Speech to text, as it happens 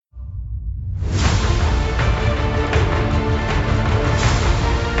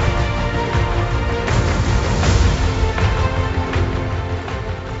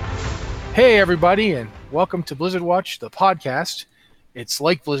Hey, everybody, and welcome to Blizzard Watch, the podcast. It's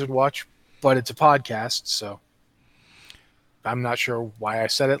like Blizzard Watch, but it's a podcast, so I'm not sure why I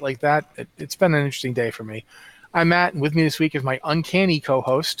said it like that. It's been an interesting day for me. I'm Matt, and with me this week is my uncanny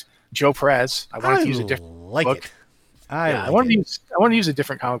co-host, Joe Perez. I wanted to use a different book. I wanted to use a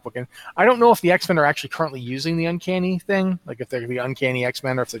different comic book, and I don't know if the X-Men are actually currently using the uncanny thing, like if they're the uncanny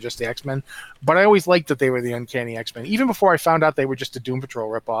X-Men or if they're just the X-Men. But I always liked that they were the uncanny X-Men, even before I found out they were just a Doom Patrol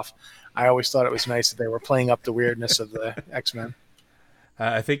ripoff. I always thought it was nice that they were playing up the weirdness of the X-Men.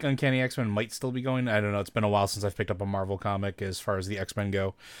 I think Uncanny X-Men might still be going. I don't know. It's been a while since I've picked up a Marvel comic as far as the X-Men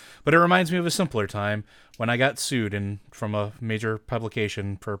go. But it reminds me of a simpler time when I got sued from a major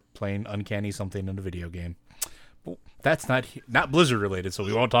publication for playing Uncanny something in a video game. Well, that's not Blizzard related, so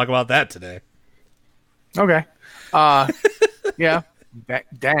we won't talk about that today. Okay. Yeah.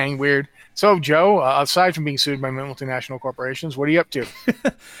 Dang, weird. So, Joe, aside from being sued by multinational corporations, what are you up to?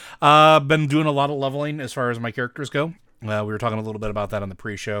 Been doing a lot of leveling as far as my characters go. We were talking a little bit about that on the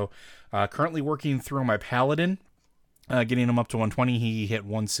pre-show. Currently working through my Paladin, getting him up to 120. He hit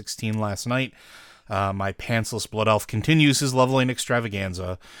 116 last night. My Pantsless Blood Elf continues his leveling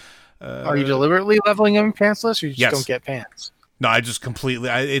extravaganza. Are you deliberately leveling him pantsless, or you just don't get pants? No, I just completely...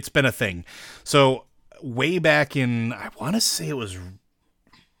 it's been a thing. So, way back in... I want to say it was...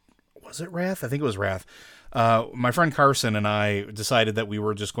 Was it Wrath? I think it was Wrath. My friend Carson and I decided that we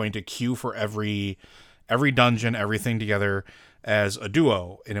were just going to queue for every dungeon, everything together as a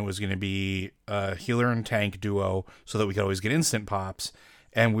duo, and it was going to be a healer and tank duo so that we could always get instant pops.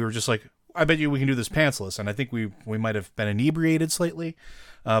 And we were just like, I bet you we can do this pantsless. And I think we might have been inebriated slightly,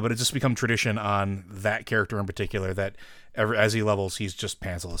 but it's just become tradition on that character in particular that as he levels, he's just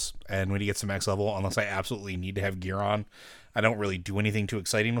pantsless. And when he gets to max level, unless I absolutely need to have gear on, I don't really do anything too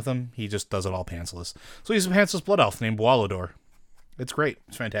exciting with him. He just does it all pantsless. So he's a pantsless blood elf named Walador. It's great.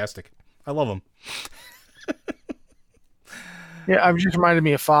 It's fantastic. I love him. Yeah, I've just reminded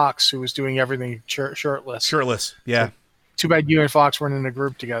me of Fox, who was doing everything shirtless. Shirtless, yeah. So, too bad you and Fox weren't in a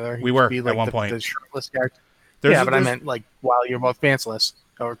group together. We were at one point. The shirtless character. I meant like while you're both pantsless,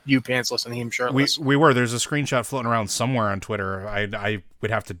 or you pantsless and him shirtless. We were. There's a screenshot floating around somewhere on Twitter. I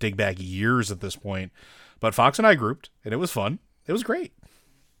would have to dig back years at this point. But Fox and I grouped, and it was fun. It was great.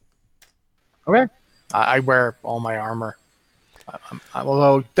 Okay. I wear all my armor.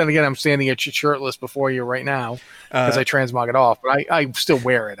 Although, then again, I'm standing at shirtless before you right now because I transmog it off. But I still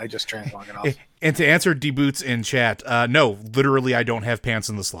wear it. I just transmog it off. And to answer D-Boots in chat, no, literally, I don't have pants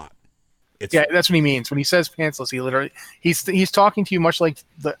in the slot. Yeah, that's what he means. When he says pantsless, he's talking to you much like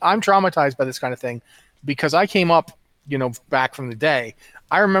I'm traumatized by this kind of thing because I came up, back from the day.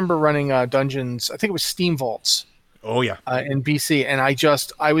 I remember running dungeons. I think it was Steam Vaults. Oh yeah, in BC, and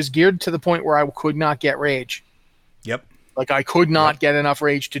I was geared to the point where I could not get rage. Yep. Like I could not get enough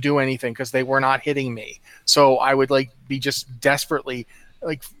rage to do anything because they were not hitting me. So I would be just desperately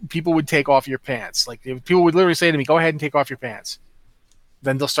people would take off your pants. Like people would literally say to me, "Go ahead and take off your pants."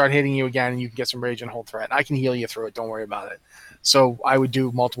 Then they'll start hitting you again, and you can get some rage and hold threat. I can heal you through it. Don't worry about it. So I would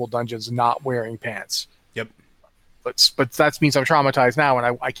do multiple dungeons not wearing pants. Yep. But that means I'm traumatized now,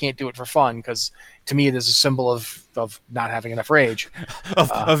 and I can't do it for fun because to me it is a symbol of not having enough rage.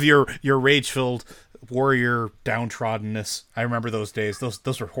 of your rage-filled warrior downtroddenness. I remember those days.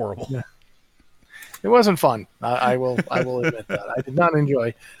 Those were horrible. Yeah. It wasn't fun. I will admit that. I did not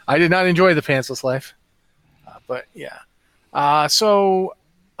enjoy the pantsless life. But yeah. So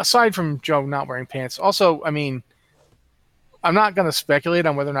aside from Joe not wearing pants, also, I mean, I'm not going to speculate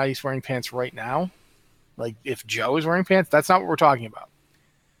on whether or not he's wearing pants right now. Like if Joe is wearing pants, that's not what we're talking about.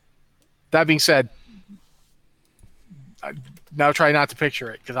 That being said, now try not to picture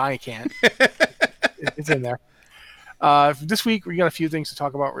it because I can't. It's in there. This week we got a few things to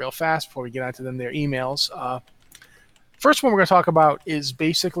talk about real fast before we get onto their emails. First one we're going to talk about is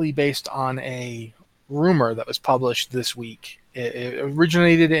basically based on a rumor that was published this week. It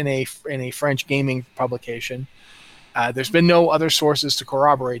originated in a French gaming publication. There's been no other sources to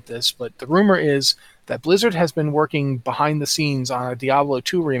corroborate this, but the rumor is that Blizzard has been working behind the scenes on a Diablo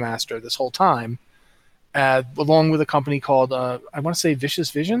 2 remaster this whole time, along with a company called, I want to say Vicious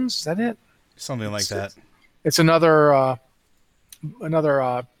Visions. Is that it? Something like that. It's another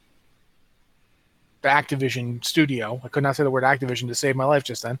Activision studio. I could not say the word Activision to save my life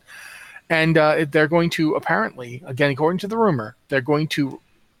just then. And they're going to apparently, again, according to the rumor, they're going to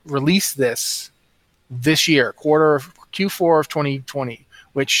release this year, Q4 of 2020,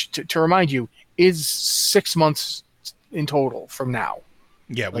 which, to remind you, is 6 months in total from now.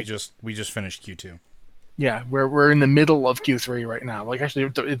 Yeah, we just finished Q2. Yeah, we're in the middle of Q3 right now. Like actually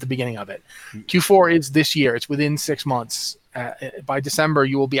at the beginning of it. Q4 is this year. It's within 6 months. By December,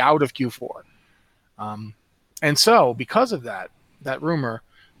 you will be out of Q4. And so because of that rumor,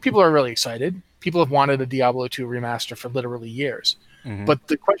 people are really excited. People have wanted a Diablo 2 remaster for literally years. Mm-hmm. But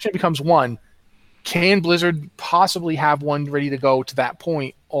the question becomes one, can Blizzard possibly have one ready to go to that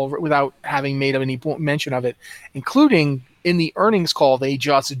point without having made any mention of it, including in the earnings call they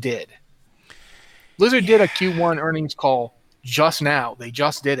just did? Blizzard did a Q1 earnings call just now. They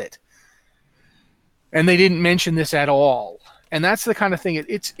just did it. And they didn't mention this at all. And that's the kind of thing.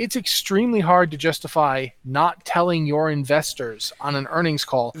 It's extremely hard to justify not telling your investors on an earnings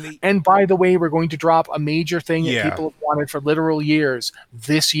call. And by the way, we're going to drop a major thing that people have wanted for literal years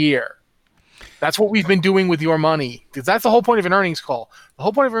this year. That's what we've been doing with your money. Because that's the whole point of an earnings call. The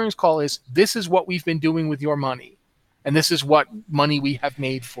whole point of an earnings call is this is what we've been doing with your money. And this is what money we have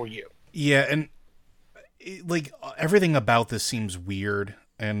made for you. Yeah, and like everything about this seems weird.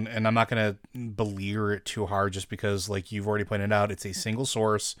 And I'm not going to beleaguer it too hard just because, like you've already pointed out, it's a single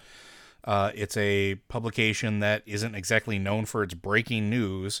source. It's a publication that isn't exactly known for its breaking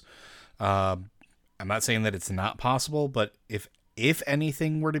news. I'm not saying that it's not possible, but if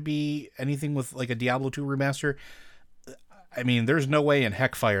anything were to be anything with like a Diablo 2 remaster, I mean, there's no way in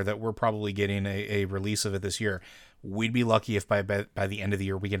Heckfire that we're probably getting a release of it this year. We'd be lucky if by the end of the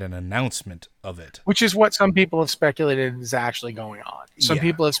year we get an announcement of it. Which is what some people have speculated is actually going on. Some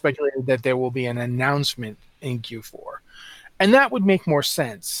people have speculated that there will be an announcement in Q4. And that would make more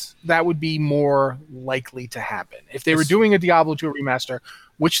sense. That would be more likely to happen. If they were doing a Diablo 2 remaster,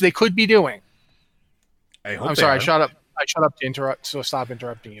 which they could be doing. I'm sorry, I shut up to interrupt, so stop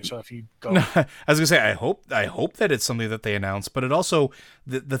interrupting you. So if you go. No, I was gonna say I hope that it's something that they announce, but it also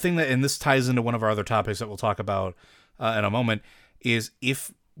the thing that, and this ties into one of our other topics that we'll talk about in a moment, is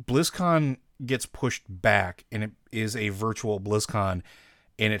if BlizzCon gets pushed back and it is a virtual BlizzCon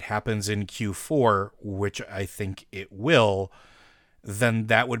and it happens in Q4, which I think it will, then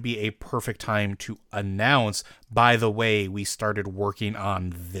that would be a perfect time to announce, by the way, we started working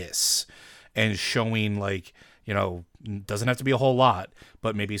on this, and showing, like, you know, doesn't have to be a whole lot,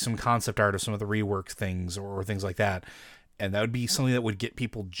 but maybe some concept art of some of the reworked things or things like that. And that would be something that would get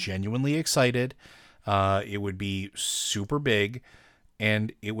people genuinely excited. It would be super big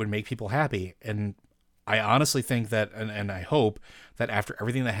and it would make people happy. And I honestly think that, and I hope that after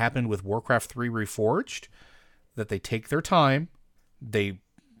everything that happened with Warcraft 3 Reforged, that they take their time, they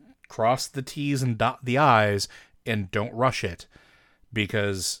cross the T's and dot the I's and don't rush it.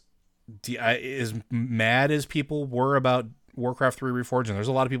 Because as mad as people were about Warcraft 3 Reforged, and there's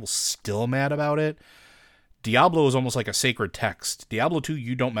a lot of people still mad about it, Diablo is almost like a sacred text. Diablo 2,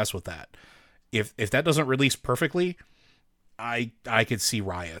 you don't mess with that. If that doesn't release perfectly, I could see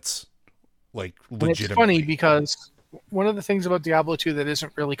riots. Like, legitimately. It's funny because one of the things about Diablo 2 that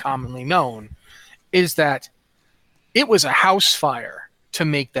isn't really commonly known is that it was a house fire to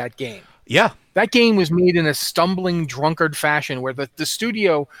make that game. Yeah. That game was made in a stumbling drunkard fashion where the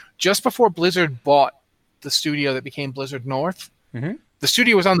studio, just before Blizzard bought the studio that became Blizzard North, the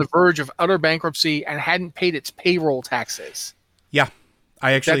studio was on the verge of utter bankruptcy and hadn't paid its payroll taxes. Yeah.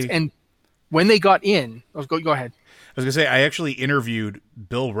 And when they got in, go ahead. I was going to say, I actually interviewed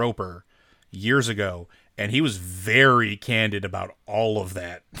Bill Roper years ago, and he was very candid about all of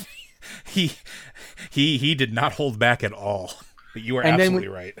that. He did not hold back at all. But you are absolutely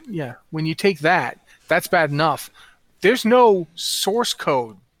right. Yeah, when you take that, that's bad enough. There's no source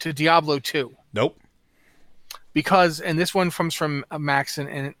code to Diablo 2. Nope. Because, and this one comes from Max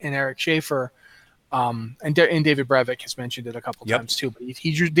and Eric Schaefer, and David Brevik has mentioned it a couple times too. But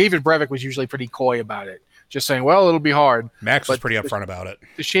David Brevik was usually pretty coy about it, just saying, "Well, it'll be hard." Max was pretty upfront about it.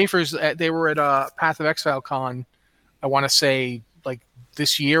 The Schaefers, they were at Path of Exile Con, I want to say like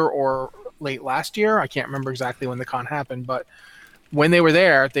this year or late last year. I can't remember exactly when the con happened, but when they were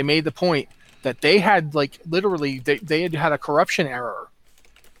there, they made the point that they had, like, literally they had a corruption error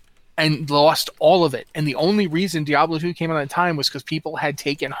and lost all of it. And the only reason Diablo 2 came out in time was because people had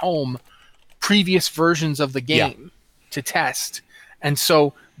taken home previous versions of the game to test. And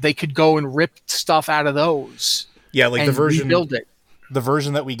so they could go and rip stuff out of those. Yeah, like the version, rebuild it. The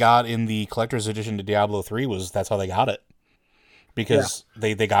version that we got in the collector's edition to Diablo 3 that's how they got it. Because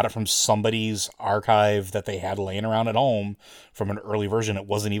they got it from somebody's archive that they had laying around at home from an early version. It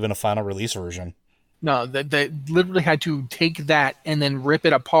wasn't even a final release version. No, they literally had to take that and then rip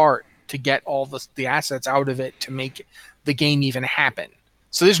it apart to get all the assets out of it to make the game even happen.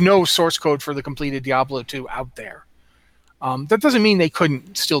 So there's no source code for the completed Diablo 2 out there. That doesn't mean they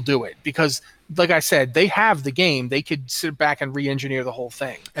couldn't still do it, because, like I 'They have the game. They could sit back and re-engineer the whole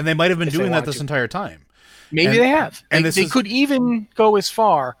thing. And they might have been doing that this entire time. Maybe they have. And They could even go as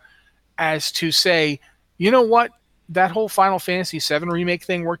far as to say, you know what? That whole Final Fantasy VII remake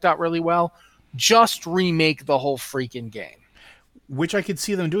thing worked out really well. Just remake the whole freaking game. Which I could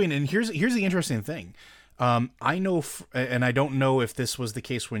see them doing. And here's the interesting thing. I know, and I don't know if this was the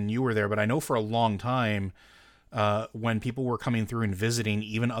case when you were there, but I know for a long time, when people were coming through and visiting,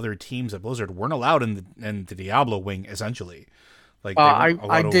 even other teams at Blizzard weren't allowed in the Diablo wing, essentially. Like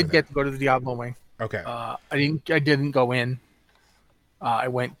I did get to go to the Diablo wing. Okay. I didn't go in. I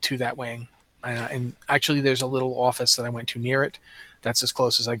went to that wing, and actually, there's a little office that I went to near it. That's as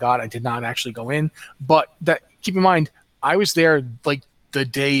close as I got. I did not actually go in, but keep in mind, I was there like the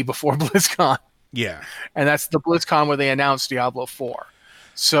day before BlizzCon. Yeah. And that's the BlizzCon where they announced Diablo 4.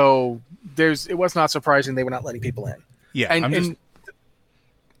 So it was not surprising they were not letting people in. Yeah. I was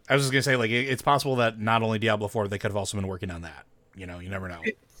just going to say, like, it's possible that not only Diablo 4, they could have also been working on that. You know, you never know.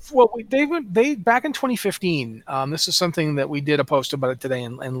 They back in 2015, this is something that we did a post about it today,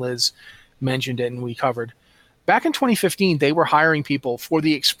 and Liz mentioned it and we covered. Back in 2015, they were hiring people for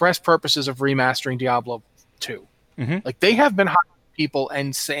the express purposes of remastering Diablo 2. Mm-hmm. Like, they have been hiring people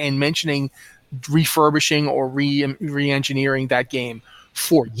and mentioning refurbishing or re-engineering that game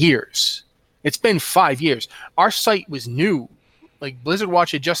for years. It's been 5 years. Our site was new. Like, Blizzard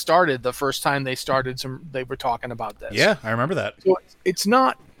Watch had just started the first time they were talking about this. Yeah, I remember that. So it's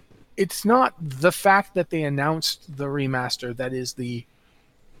not the fact that they announced the remaster that is the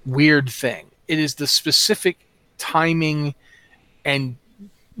weird thing. It is the specific timing and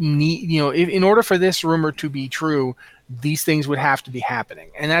in order for this rumor to be true, these things would have to be happening,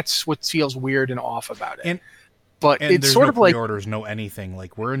 and that's what feels weird and off about it. And it's there's sort no of like pre-orders, no anything.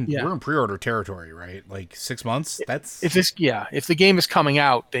 Like we're in pre-order territory, right? Like 6 months. That's if the game is coming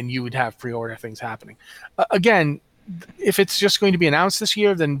out, then you would have pre-order things happening. Again, if it's just going to be announced this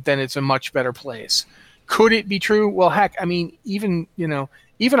year, then it's a much better place. Could it be true? Well, heck, I mean, even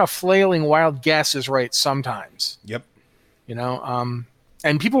a flailing wild guess is right sometimes. Yep.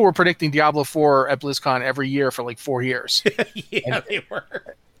 And people were predicting Diablo 4 at BlizzCon every year for like 4 years. Yeah, they were.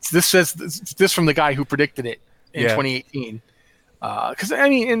 This says this from the guy who predicted it in 2018. Because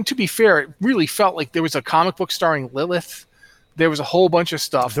and to be fair, it really felt like there was a comic book starring Lilith. There was a whole bunch of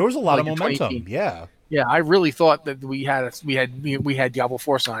stuff. There was a lot of momentum. Yeah. Yeah, I really thought that we had Diablo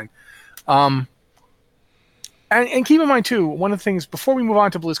 4 signed. And keep in mind too, one of the things before we move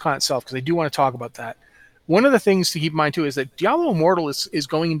on to BlizzCon itself, because I do want to talk about that. One of the things to keep in mind too is that Diablo Immortal is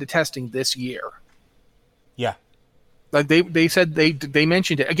going into testing this year. Yeah. Like they said they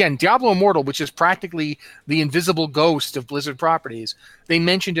mentioned it again. Diablo Immortal, which is practically the invisible ghost of Blizzard properties, they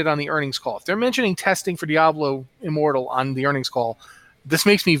mentioned it on the earnings call. If they're mentioning testing for Diablo Immortal on the earnings call, this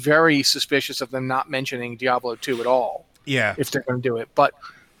makes me very suspicious of them not mentioning Diablo 2 at all. Yeah. If they're going to do it, but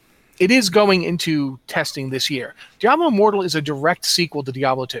it is going into testing this year. Diablo Immortal is a direct sequel to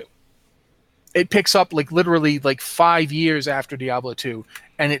Diablo 2. It picks up literally 5 years after Diablo 2,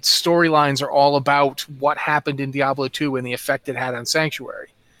 and its storylines are all about what happened in Diablo 2 and the effect it had on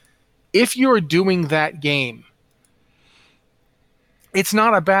Sanctuary. If you're doing that game, it's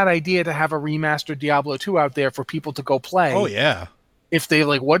not a bad idea to have a remastered Diablo 2 out there for people to go play. Oh yeah. If they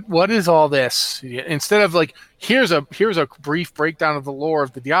what is all this? Instead of here's a brief breakdown of the lore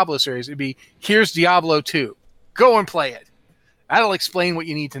of the Diablo series, it'd be here's Diablo 2. Go and play it. That'll explain what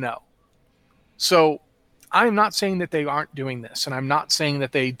you need to know. So I'm not saying that they aren't doing this, and I'm not saying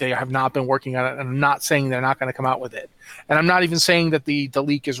that they have not been working on it, and I'm not saying they're not going to come out with it. And I'm not even saying that the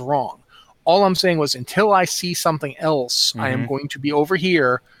leak is wrong. All I'm saying was until I see something else, I am going to be over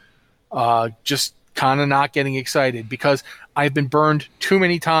here just kind of not getting excited because I've been burned too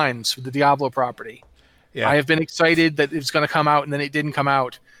many times with the Diablo property. Yeah. I have been excited that it's going to come out, and then it didn't come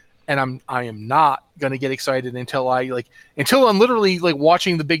out. And I am not going to get excited until I'm literally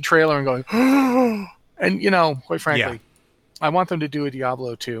watching the big trailer and going, and quite frankly, I want them to do a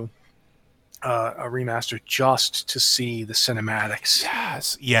Diablo 2, a remaster just to see the cinematics.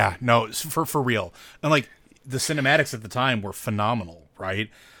 Yes. Yeah. No, for real. And the cinematics at the time were phenomenal, right?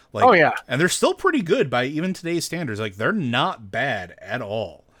 Oh yeah. And they're still pretty good by even today's standards. They're not bad at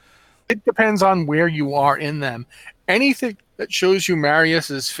all. It depends on where you are in them. Anything that shows you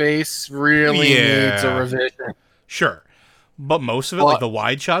Marius's face really needs a revision. Sure. But most of it, the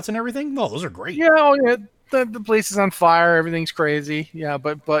wide shots and everything, no, those are great. Yeah, the place is on fire, everything's crazy. Yeah,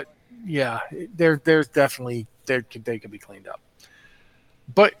 but yeah, there's definitely they could be cleaned up.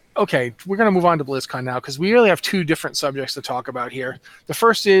 But okay, we're gonna move on to BlizzCon now because we really have two different subjects to talk about here. The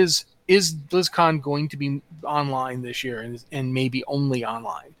first is BlizzCon going to be online this year and maybe only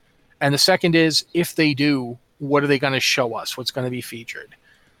online? And the second is, if they do, what are they going to show us? What's going to be featured?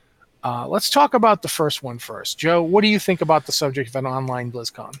 Let's talk about the first one first. Joe, what do you think about the subject of an online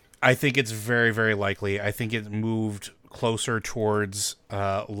BlizzCon? I think it's very, very likely. I think it moved closer towards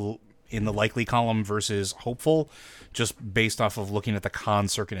in the likely column versus hopeful, just based off of looking at the con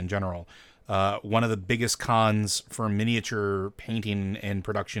circuit in general. One of the biggest cons for miniature painting and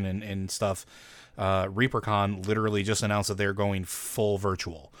production and stuff, ReaperCon literally just announced that they're going full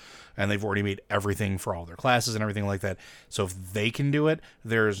virtual. And they've already made everything for all their classes and everything like that. So if they can do it,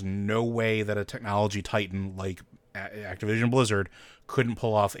 there's no way that a technology titan like Activision Blizzard couldn't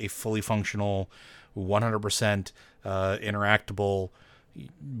pull off a fully functional, 100% interactable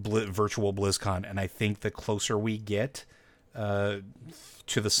virtual BlizzCon. And I think the closer we get to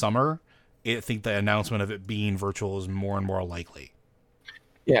the summer, I think the announcement of it being virtual is more and more likely.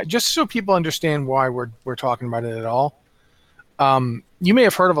 Yeah, just so people understand why we're talking about it at all. You may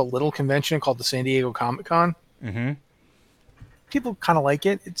have heard of a little convention called the San Diego Comic-Con. Mm-hmm. People kind of like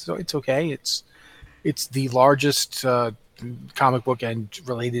it. It's okay. It's the largest comic book and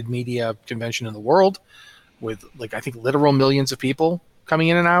related media convention in the world, with I think literal millions of people coming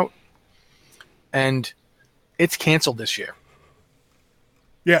in and out. And it's canceled this year.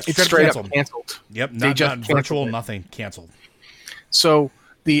 Yeah, it's straight up canceled. Yep, not virtual, nothing, canceled. So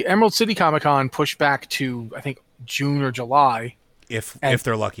the Emerald City Comic-Con pushed back to, I think, June or July. If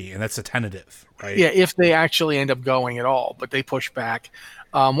they're lucky, and that's a tentative, right? Yeah, if they actually end up going at all, but they push back.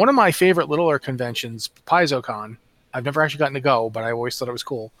 One of my favorite littler conventions, PaizoCon, I've never actually gotten to go, but I always thought it was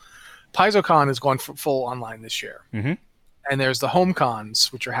cool. PaizoCon is going for full online this year. Mm-hmm. And there's the home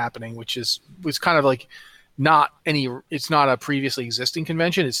cons, which are happening, was kind of like it's not a previously existing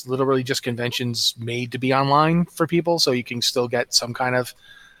convention. It's literally just conventions made to be online for people, so you can still get some kind of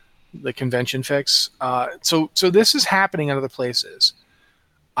the convention fix. So this is happening in other places.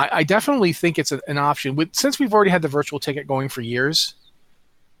 I definitely think it's an option. Since we've already had the virtual ticket going for years,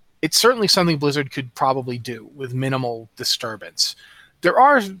 it's certainly something Blizzard could probably do with minimal disturbance. There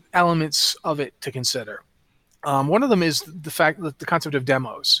are elements of it to consider. One of them is the fact that the concept of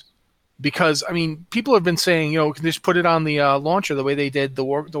demos. Because, I mean, people have been saying, can just put it on the launcher the way they did the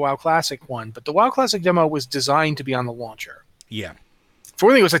WoW Classic one. But the WoW Classic demo was designed to be on the launcher. Yeah. For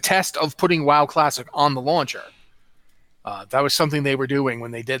one thing, it was a test of putting WoW Classic on the launcher. That was something they were doing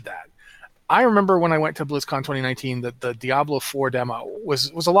when they did that. I remember when I went to BlizzCon 2019 that the Diablo 4 demo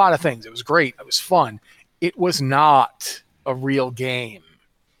was a lot of things. It was great. It was fun. It was not a real game.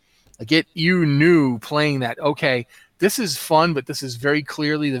 You knew playing that, okay, this is fun, but this is very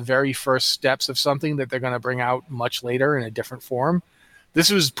clearly the very first steps of something that they're going to bring out much later in a different form.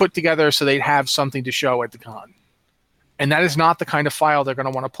 This was put together so they'd have something to show at the con. And that is not the kind of file they're going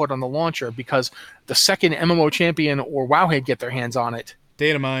to want to put on the launcher, because the second MMO Champion or Wowhead get their hands on it,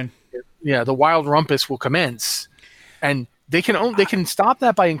 data mine. Yeah, the Wild Rumpus will commence. And they can stop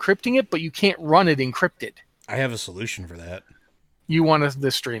that by encrypting it, but you can't run it encrypted. I have a solution for that. You want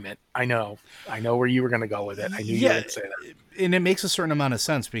to stream it. I know where you were going to go with it. I knew you would say that. And it makes a certain amount of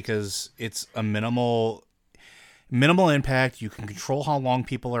sense because it's a minimal impact. You can control how long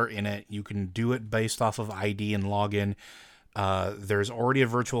people are in it. You can do it based off of ID and login. There's already a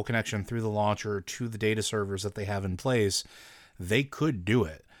virtual connection through the launcher to the data servers that they have in place. They could do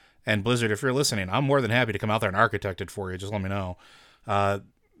it. And Blizzard, if you're listening, I'm more than happy to come out there and architect it for you. Just let me know.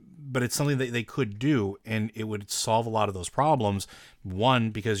 But it's something that they could do, and it would solve a lot of those problems. One,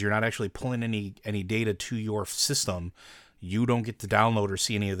 because you're not actually pulling any data to your system. You don't get to download or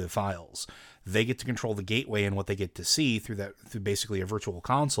see any of the files. They get to control the gateway and what they get to see through basically a virtual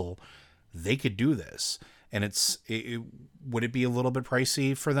console. They could do this. And would it be a little bit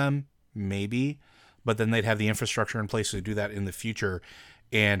pricey for them? Maybe. But then they'd have the infrastructure in place to do that in the future.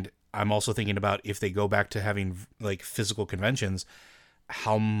 And I'm also thinking about if they go back to having physical conventions,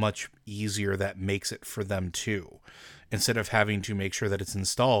 how much easier that makes it for them too, instead of having to make sure that it's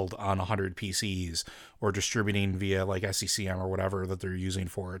installed on 100 PCs or distributing via SCCM or whatever that they're using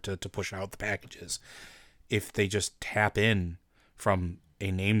for it to push out the packages. If they just tap in from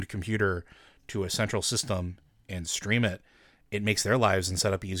a named computer to a central system and stream it, it makes their lives and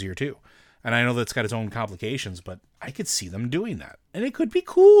setup easier too. And I know that's got its own complications, but I could see them doing that, and it could be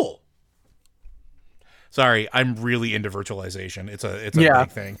cool. Sorry, I'm really into virtualization. It's a big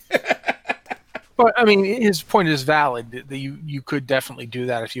thing. But I mean, his point is valid. You could definitely do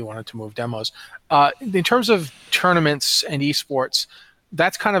that if you wanted to move demos. In terms of tournaments and esports,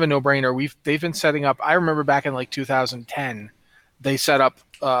 that's kind of a no-brainer. They've been setting up. I remember back in 2010, they set up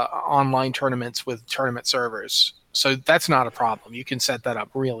online tournaments with tournament servers. So that's not a problem. You can set that up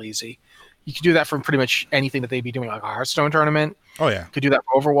real easy. You can do that for pretty much anything that they'd be doing, like a Hearthstone tournament. Oh, yeah. You could do that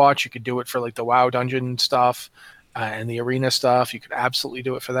for Overwatch. You could do it for the WoW dungeon stuff. and the arena stuff. You could absolutely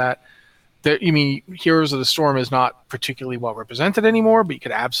do it for that. You mean Heroes of the Storm is not particularly well represented anymore, but you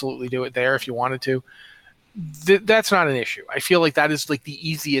could absolutely do it there if you wanted to. That's not an issue. I feel like that is like the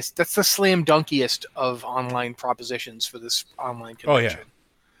easiest. That's the slam dunkiest of online propositions for this online convention. Oh yeah,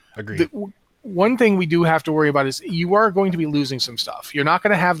 agreed. One thing we do have to worry about is you are going to be losing some stuff. You're not going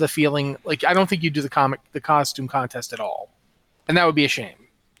to have the feeling like I don't think you do the costume contest at all, and that would be a shame.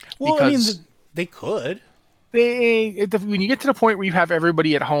 Well, because they could. When you get to the point where you have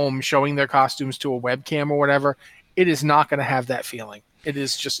everybody at home showing their costumes to a webcam or whatever, it is not going to have that feeling. It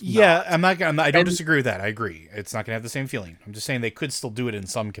is just not. I don't disagree with that. I agree. It's not going to have the same feeling. I'm just saying they could still do it in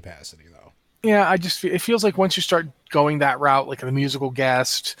some capacity, though. Yeah, it feels like once you start going that route, like the musical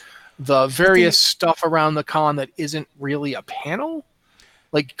guest, the various stuff around the con that isn't really a panel,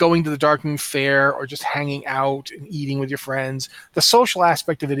 like going to the Darkmoon Fair or just hanging out and eating with your friends, the social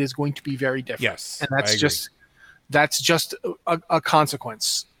aspect of it is going to be very different. Yes, and that's just a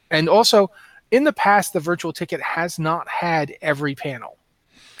consequence. And also, in the past, the virtual ticket has not had every panel.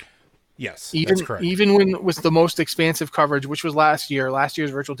 Yes, that's correct. Even when it was the most expansive coverage, which was last year, last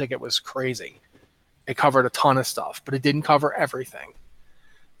year's virtual ticket was crazy. It covered a ton of stuff, but it didn't cover everything.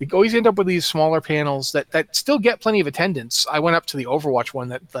 You always end up with these smaller panels that still get plenty of attendance. I went up to the Overwatch one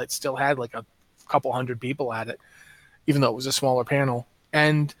that still had like a couple hundred people at it, even though it was a smaller panel.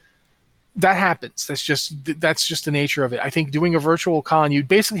 And that happens. That's just the nature of it. I think doing a virtual con, you'd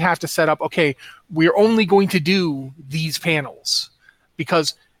basically have to set up, okay, we're only going to do these panels.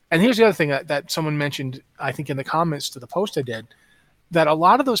 Because, and here's the other thing that someone mentioned, I think in the comments to the post I did, that a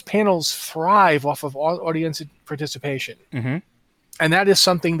lot of those panels thrive off of audience participation. Mm-hmm. And that is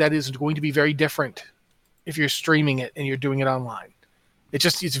something that is going to be very different if you're streaming it and you're doing it online.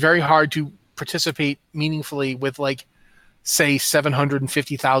 It's very hard to participate meaningfully with like, say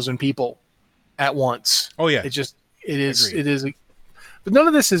 750,000 people at once. Oh yeah. It is, but none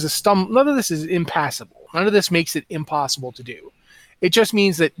of this is none of this is impassable. None of this makes it impossible to do. It just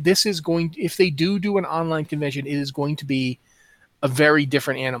means that this is if they do an online convention, it is going to be a very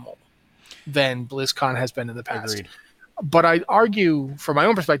different animal than BlizzCon has been in the past. Agreed. But I argue, from my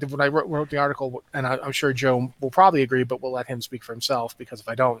own perspective, when I wrote the article, and I'm sure Joe will probably agree, but we'll let him speak for himself, because if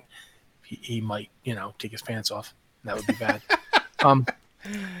I don't, he might, take his pants off. That would be bad.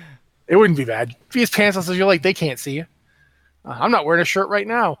 It wouldn't be bad. If he has pants off, you're like, they can't see you. I'm not wearing a shirt right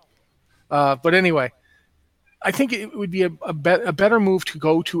now. But anyway, I think it would be a better move to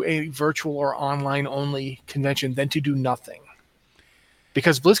go to a virtual or online only convention than to do nothing.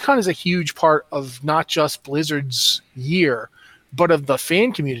 Because BlizzCon is a huge part of not just Blizzard's year, but of the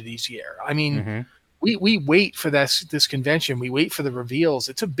fan community's year. I mean, we wait for this convention. We wait for the reveals.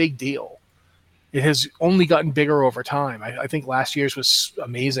 It's a big deal. It has only gotten bigger over time. I think last year's was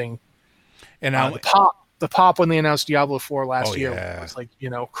amazing. And now the pop when they announced Diablo 4 last year was like,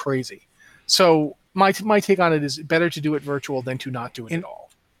 crazy. So my take on it is better to do it virtual than to not do it at all.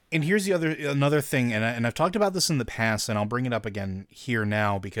 And here's another thing, and I've talked about this in the past, and I'll bring it up again here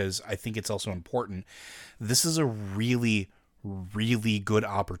now because I think it's also important. This is a really, really good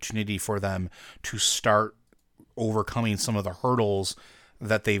opportunity for them to start overcoming some of the hurdles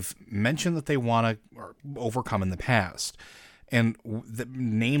that they've mentioned that they want to overcome in the past, and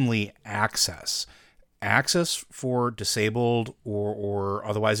namely access for disabled or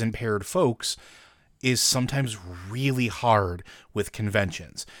otherwise impaired folks is sometimes really hard with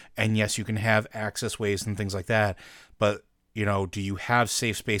conventions. And yes, you can have access ways and things like that, but do you have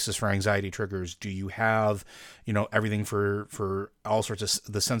safe spaces for anxiety triggers? Do you have, everything for all sorts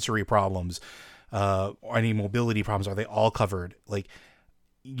of the sensory problems, any mobility problems? Are they all covered? Like,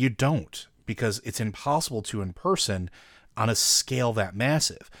 you don't, because it's impossible to in person on a scale that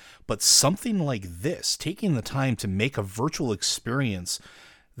massive. But something like this, taking the time to make a virtual experience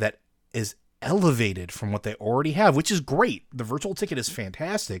that is elevated from what they already have, which is great. The virtual ticket is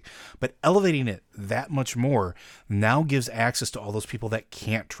fantastic, but elevating it that much more now gives access to all those people that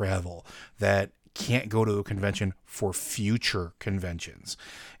can't travel, that can't go to a convention for future conventions.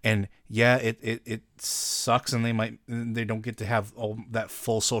 And yeah, it sucks, and they don't get to have all that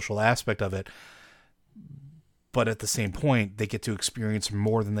full social aspect of it. But at the same point, they get to experience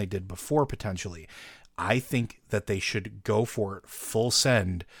more than they did before, potentially. I think that they should go for it full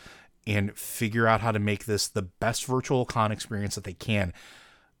send and figure out how to make this the best virtual con experience that they can.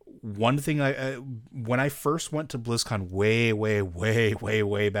 One thing, when I first went to BlizzCon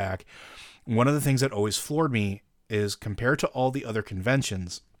way back, one of the things that always floored me is, compared to all the other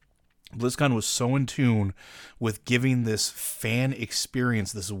conventions, BlizzCon was so in tune with giving this fan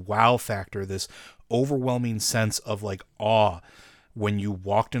experience, this wow factor, this overwhelming sense of like awe when you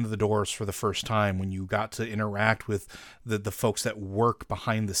walked into the doors for the first time, when you got to interact with the folks that work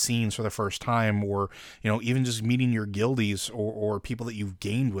behind the scenes for the first time, or, even just meeting your guildies or people that you've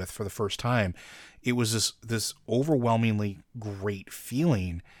gained with for the first time. It was this overwhelmingly great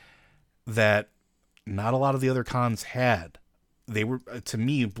feeling that not a lot of the other cons had. They were, to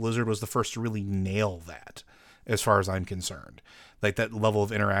me, Blizzard was the first to really nail that, as far as I'm concerned. Like, that level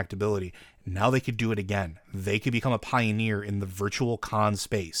of interactability. Now they could do it again. They could become a pioneer in the virtual con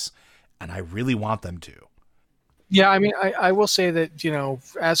space, and I really want them to. Yeah, I mean, I will say that,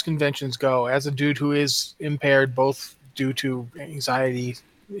 as conventions go, as a dude who is impaired both due to anxiety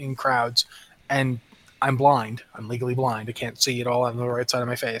in crowds, and I'm blind. I'm legally blind. I can't see at all on the right side of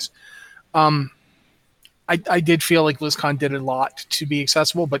my face. I did feel like BlizzCon did a lot to be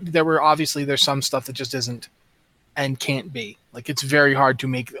accessible, but there's some stuff that just isn't and can't be. Like, it's very hard to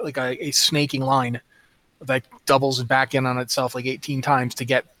make like a snaking line that doubles back in on itself like 18 times to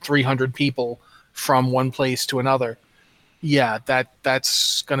get 300 people from one place to another. Yeah,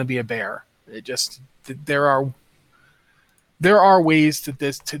 that's going to be a bear. It just, there are ways that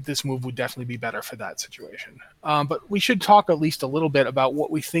this move would definitely be better for that situation. But we should talk at least a little bit about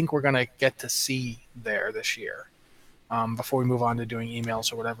what we think we're going to get to see there this year, before we move on to doing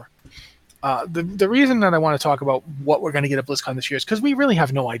emails or whatever. The reason that I want to talk about what we're going to get at BlizzCon this year is because we really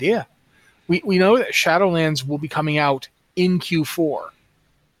have no idea. We know that Shadowlands will be coming out in Q4.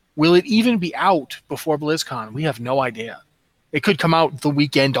 Will it even be out before BlizzCon? We have no idea. It could come out the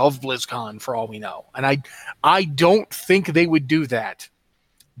weekend of BlizzCon for all we know. And I don't think they would do that,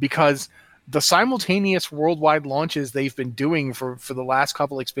 because the simultaneous worldwide launches they've been doing for the last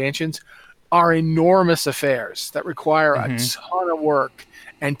couple expansions are enormous affairs that require a ton of work,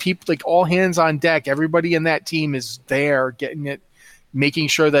 and people, like, all hands on deck. Everybody in that team is there getting it, making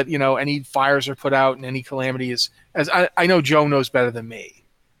sure that, any fires are put out and any calamity is, as I know Joe knows better than me.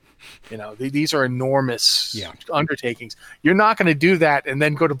 These are enormous undertakings. You're not going to do that and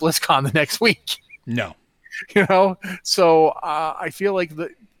then go to BlizzCon the next week. No. So I feel like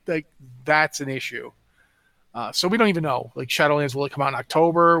that's an issue. So we don't even know. Like, Shadowlands, will it come out in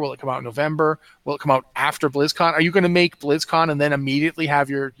October? Will it come out in November? Will it come out after BlizzCon? Are you going to make BlizzCon and then immediately have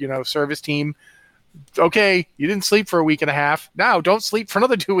your, service team? Okay, you didn't sleep for a week and a half. Now don't sleep for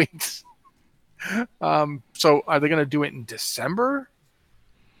another 2 weeks. So are they going to do it in December?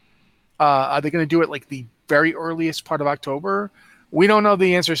 Are they going to do it like the very earliest part of October? We don't know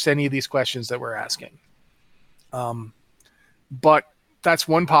the answers to any of these questions that we're asking. But that's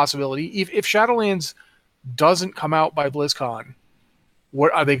one possibility. If Shadowlands doesn't come out by BlizzCon,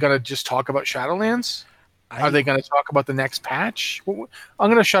 what are they going to just talk about Shadowlands? Are they going to talk about the next patch? I'm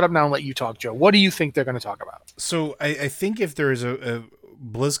going to shut up now and let you talk, Joe. What do you think they're going to talk about? So I think if there is a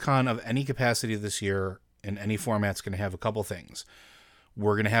BlizzCon of any capacity this year in any format, it's going to have a couple things.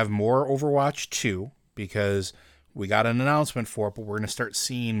 We're going to have more Overwatch 2 because we got an announcement for it, but we're going to start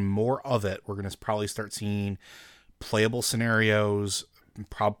seeing more of it. We're going to probably start seeing playable scenarios,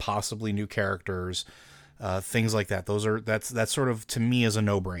 possibly new characters, things like that. That's sort of, to me, is a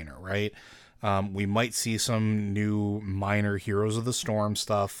no-brainer, right? We might see some new minor Heroes of the Storm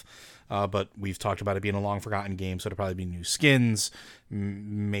stuff, but we've talked about it being a long-forgotten game, so it'll probably be new skins,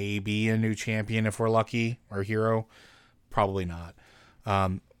 maybe a new champion if we're lucky, or hero. Probably not.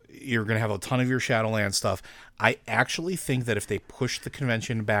 You're going to have a ton of your Shadowlands stuff. I actually think that if they push the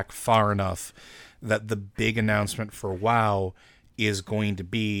convention back far enough, that the big announcement for WoW is going to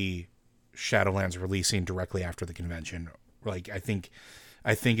be Shadowlands releasing directly after the convention. Like, I think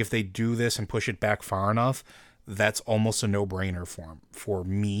if they do this and push it back far enough, that's almost a no-brainer for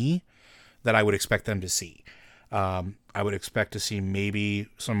me that I would expect them to see. I would expect to see maybe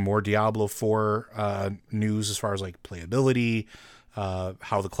some more Diablo 4 news as far as like playability,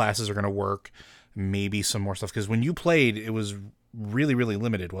 how the classes are going to work, maybe some more stuff. Because when you played, it was really, really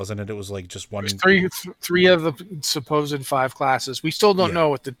limited, wasn't it? It was like just one. Three of the supposed 5 classes. We still don't know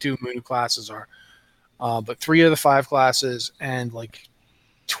what the 2 new classes are, but 3 of the 5 classes and like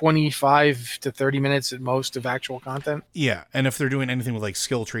 25 to 30 minutes at most of actual content. Yeah, and if they're doing anything with like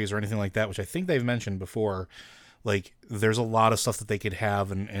skill trees or anything like that, which I think they've mentioned before, like there's a lot of stuff that they could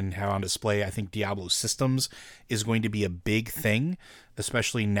have and have on display. I think Diablo systems is going to be a big thing,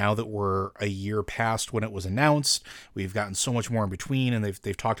 especially now that we're a year past when it was announced. We've gotten so much more in between, and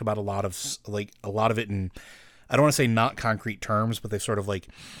they've talked about a lot of it in, I don't want to say not concrete terms, but they've sort of like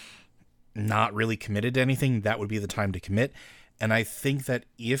not really committed to anything. That would be the time to commit. And I think that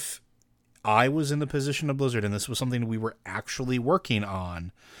if I was in the position of Blizzard and this was something we were actually working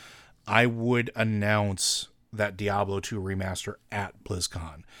on, I would announce that Diablo 2 remaster at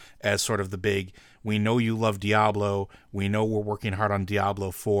BlizzCon as sort of the big, We know you love Diablo. We know we're working hard on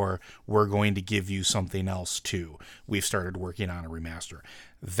Diablo 4. We're going to give you something else too. We've started working on a remaster.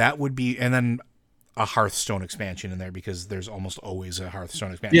 That would be, and then a Hearthstone expansion in there, because there's almost always a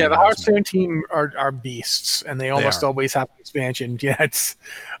Hearthstone expansion. Yeah, the Hearthstone team are beasts, and they almost always have an expansion. Yeah, it's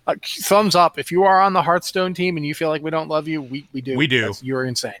thumbs up. If you are on the Hearthstone team and you feel like we don't love you, we do. We do. You're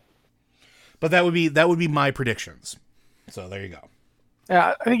insane. But that would be my predictions. So there you go.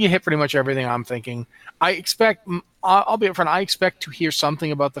 Yeah, I think you hit pretty much everything I'm thinking. I expect, I'll be upfront, I expect to hear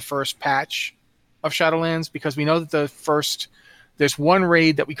something about the first patch of Shadowlands, because we know that there's one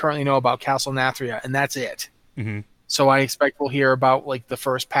raid that we currently know about, Castle Nathria, and that's it. Mm-hmm. So I expect we'll hear about like the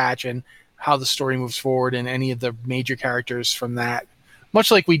first patch and how the story moves forward and any of the major characters from that.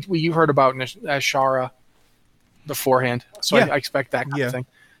 Much like you heard about Shara beforehand. So yeah. I expect that kind of thing.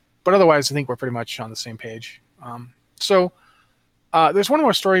 But otherwise, I think we're pretty much on the same page. There's one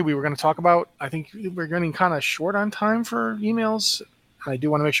more story we were going to talk about. I think we're getting kind of short on time for emails. I do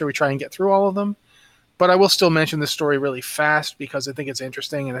want to make sure we try and get through all of them. But I will still mention this story really fast because I think it's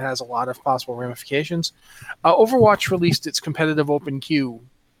interesting and it has a lot of possible ramifications. Overwatch released its competitive open queue.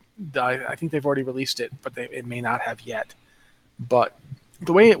 I think they've already released it, but it may not have yet. But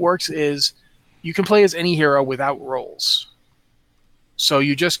the way it works is you can play as any hero without roles. So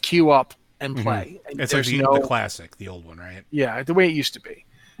you just queue up and play. Mm-hmm. It's like the classic, the old one, right? Yeah, the way it used to be.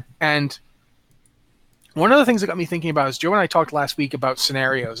 And one of the things that got me thinking about is Joe and I talked last week about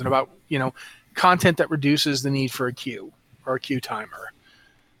scenarios and about, content that reduces the need for a queue or a queue timer.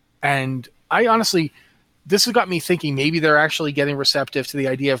 And I honestly, this has got me thinking maybe they're actually getting receptive to the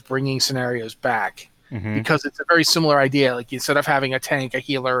idea of bringing scenarios back, because it's a very similar idea. Like instead of having a tank, a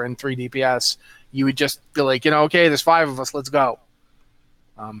healer, and 3 DPS, you would just be like, okay, there's 5 of us, let's go.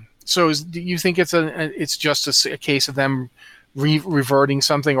 So do you think it's just a case of them reverting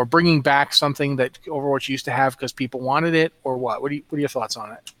something or bringing back something that Overwatch used to have because people wanted it, or what? What are your thoughts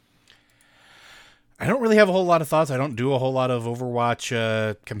on it? I don't really have a whole lot of thoughts. I don't do a whole lot of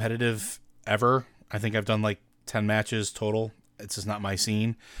Overwatch competitive ever. I think I've done like 10 matches total. It's just not my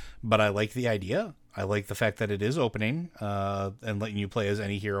scene, but I like the idea. I like the fact that it is opening and letting you play as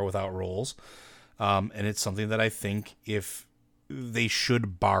any hero without roles. And it's something that I think if they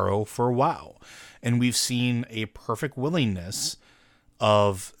should borrow for WoW. And we've seen a perfect willingness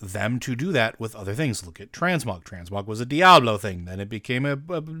of them to do that with other things. Look at Transmog. Transmog was a Diablo thing. Then it became a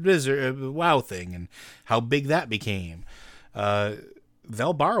Blizzard, a WoW thing, and how big that became.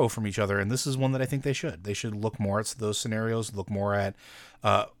 They'll borrow from each other, and this is one that I think they should. They should look more at those scenarios, look more at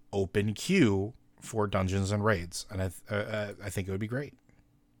open queue for dungeons and raids, and I think it would be great.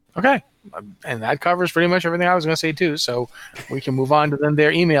 Okay, and that covers pretty much everything I was going to say too, so we can move on to then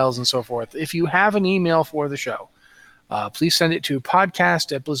their emails and so forth. If you have an email for the show, please send it to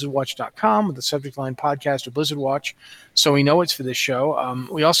podcast@blizzardwatch.com with the subject line podcast or Blizzard Watch, so we know it's for this show.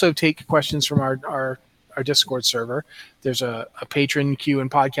 We also take questions from our Discord server. There's a patron Q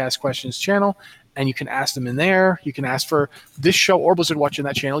and podcast questions channel, and you can ask them in there. You can ask for this show or Blizzard Watch in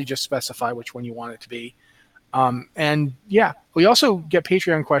that channel. You just specify which one you want it to be. And yeah, we also get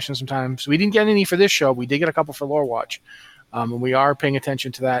Patreon questions sometimes. We didn't get any for this show. We did get a couple for Lore Watch. And we are paying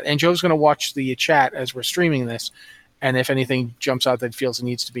attention to that. And Joe's going to watch the chat as we're streaming this. And if anything jumps out that feels it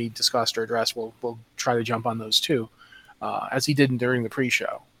needs to be discussed or addressed, we'll try to jump on those too, as he did during the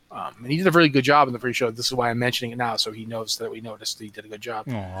pre-show. And he did a really good job in the pre-show. This is why I'm mentioning it now, so he knows that we noticed that he did a good job.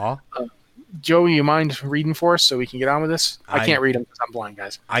 Aww. Joe, you mind reading for us so we can get on with this? I can't read them because I'm blind,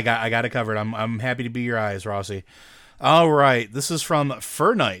 guys. I got it covered. I'm happy to be your eyes, Rossi. All right, this is from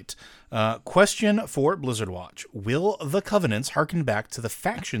Fur Knight. Question for Blizzard Watch. Will the Covenants harken back to the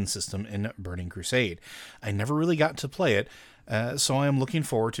faction system in Burning Crusade? I never really got to play it, so I am looking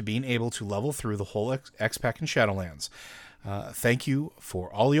forward to being able to level through the whole X-Pack in Shadowlands. Thank you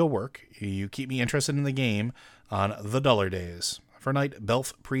for all your work. You keep me interested in the game on the duller days. Fur Knight,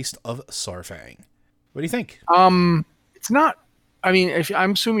 Belf, Priest of Saurfang. What do you think? It's not... I mean,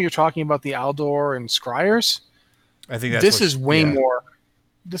 I'm assuming you're talking about the Aldor and Scryers. I think that's this is way more.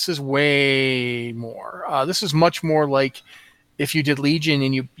 This is way more. This is much more like if you did Legion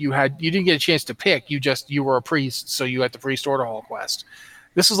and you didn't get a chance to pick. You were a priest, so you had the priest order hall quest.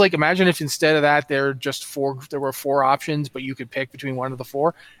 This is like, imagine if instead of that there were 4 options, but you could pick between one of the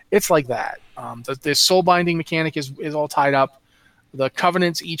 4. It's like that. The soul binding mechanic is all tied up. The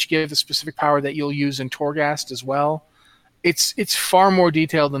Covenants each give a specific power that you'll use in Torghast as well. It's far more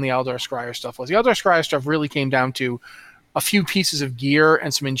detailed than the Aldor Scryer stuff was. The Aldor Scryer stuff really came down to a few pieces of gear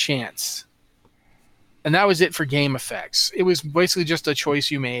and some enchants. And that was it for game effects. It was basically just a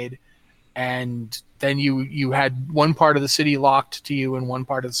choice you made, and then you had one part of the city locked to you and one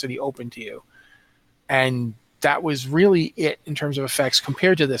part of the city open to you. and that was really it in terms of effects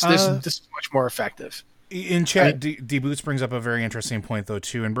compared to this. This is much more effective. In chat, D Boots brings up a very interesting point, though,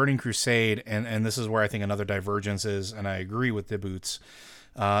 too. In Burning Crusade, and this is where I think another divergence is, and I agree with D Boots.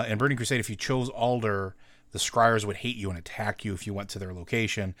 In Burning Crusade, if you chose Alder, the Scryers would hate you and attack you if you went to their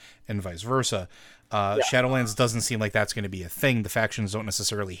location, and vice versa. Shadowlands doesn't seem like that's going to be a thing. The factions don't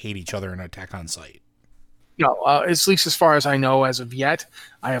necessarily hate each other and attack on sight. No, at least as far as I know as of yet.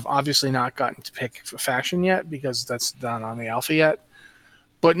 I have obviously not gotten to pick a faction yet because that's not on the alpha yet.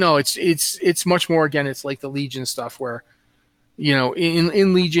 But no, it's much more, again, it's like the Legion stuff where,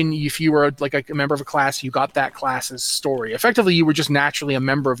 in Legion, if you were like a member of a class, you got that class's story. Effectively, you were just naturally a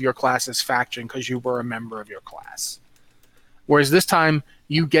member of your class's faction because you were a member of your class. Whereas this time,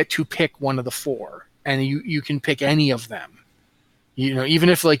 you get to pick one of the four, and you can pick any of them. Even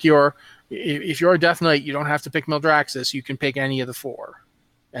if if you're a Death Knight, you don't have to pick Mildraxxus, you can pick any of the four.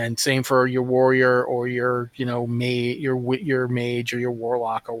 And same for your warrior or your mage or your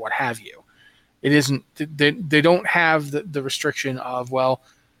warlock or what have you. It isn't they don't have the restriction of,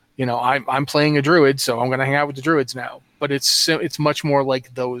 I'm playing a druid, so I'm going to hang out with the druids now. But it's much more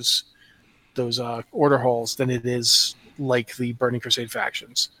like those order halls than it is like the Burning Crusade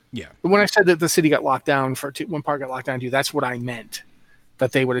factions. Yeah. But when I said that the city got locked down one part got locked down too, that's what I meant.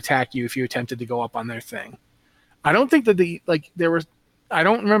 That they would attack you if you attempted to go up on their thing. I don't think that there was. I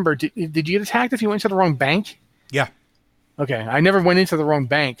don't remember. Did you get attacked if you went to the wrong bank? Yeah. Okay. I never went into the wrong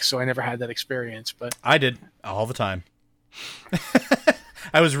bank, so I never had that experience. But I did all the time.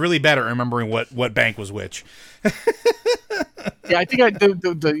 I was really bad at remembering what bank was which. Yeah, I think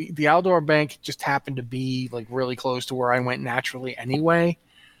the Aldor bank just happened to be really close to where I went naturally anyway.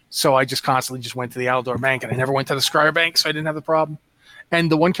 So I just constantly just went to the Aldor bank, and I never went to the Scryer bank, so I didn't have the problem. And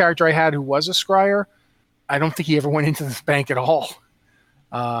the one character I had who was a Scryer, I don't think he ever went into this bank at all.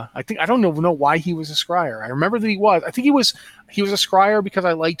 I don't know why he was a Scryer. I remember that he was. I think he was a Scryer because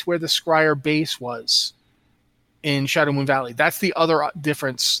I liked where the Scryer base was in Shadowmoon Valley. That's the other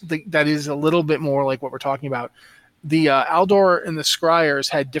difference that is a little bit more like what we're talking about. The Aldor and the Scryers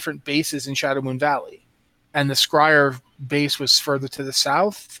had different bases in Shadowmoon Valley, and the Scryer base was further to the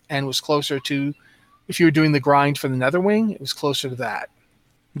south and was closer to, if you were doing the grind for the Netherwing, it was closer to that.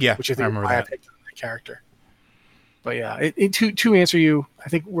 Yeah, which I think I picked the character. But yeah, to answer you, I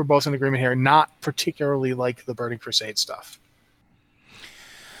think we're both in agreement here. Not particularly like the Burning Crusade stuff.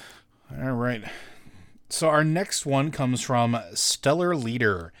 All right. So our next one comes from Stellar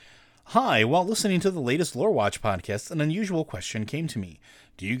Leader. Hi, while listening to the latest Lore Watch podcast, an unusual question came to me.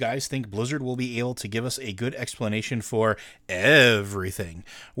 Do you guys think Blizzard will be able to give us a good explanation for everything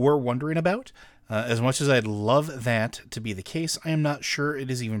we're wondering about? As much as I'd love that to be the case, I am not sure it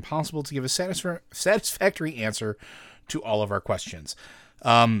is even possible to give a satisfactory answer to all of our questions.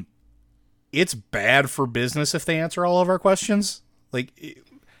 It's bad for business if they answer all of our questions.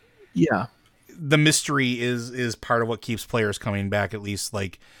 Yeah, the mystery is part of what keeps players coming back. At least,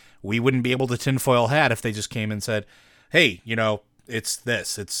 we wouldn't be able to tinfoil hat if they just came and said, "Hey, it's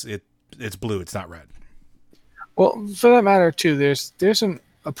this. It's blue. It's not red." Well, for that matter, too, there's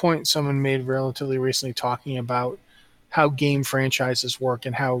a point someone made relatively recently talking about how game franchises work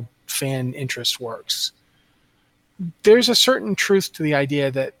and how fan interest works. There's a certain truth to the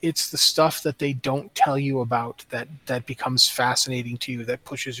idea that it's the stuff that they don't tell you about that becomes fascinating to you, that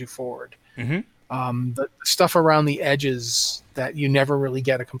pushes you forward. Mm-hmm. The stuff around the edges that you never really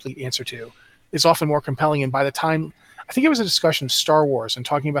get a complete answer to is often more compelling. And by the time, I think it was a discussion of Star Wars and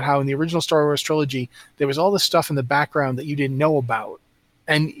talking about how in the original Star Wars trilogy, there was all this stuff in the background that you didn't know about.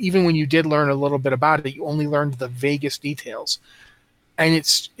 And even when you did learn a little bit about it, you only learned the vaguest details. And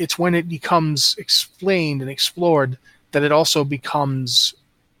it's when it becomes explained and explored that it also becomes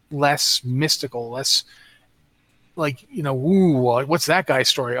less mystical, less what's that guy's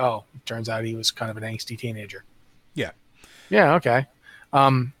story? Oh, it turns out he was kind of an angsty teenager. Yeah. Yeah, okay.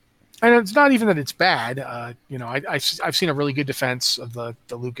 And it's not even that it's bad. I've seen a really good defense of the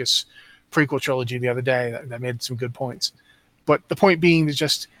Lucas prequel trilogy the other day that made some good points. But the point being is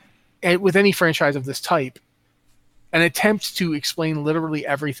just, with any franchise of this type, an attempt to explain literally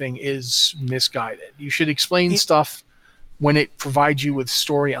everything is misguided. You should explain stuff when it provides you with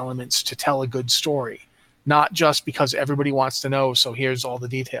story elements to tell a good story, not just because everybody wants to know, so here's all the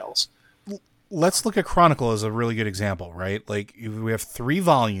details. Let's look at Chronicle as a really good example, right? We have 3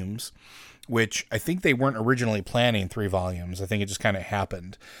 volumes, which I think they weren't originally planning 3 volumes. I think it just kind of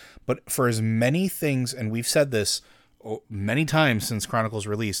happened. But for as many things, and we've said this many times since Chronicles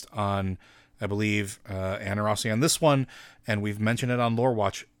released on, I believe, Anna Rossi on this one, and we've mentioned it on Lore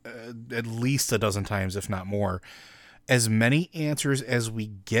Watch at least a dozen times, if not more. As many answers as we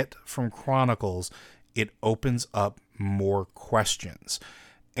get from Chronicles, it opens up more questions.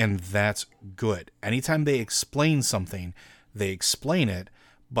 And that's good. Anytime they explain something, they explain it,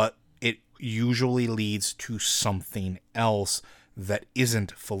 but it usually leads to something else that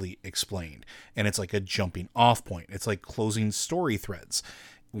isn't fully explained. And it's like a jumping off point. It's like closing story threads.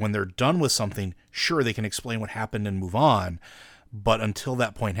 When they're done with something, sure, they can explain what happened and move on. But until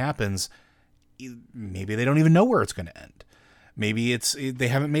that point happens, maybe they don't even know where it's going to end. Maybe they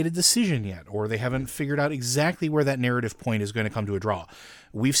haven't made a decision yet, or they haven't figured out exactly where that narrative point is going to come to a draw.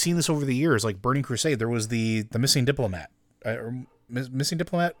 We've seen this over the years, like Burning Crusade. There was the missing diplomat, missing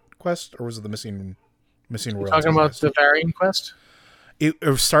diplomat quest, or was it the missing royalty? Talking about the Varian quest. It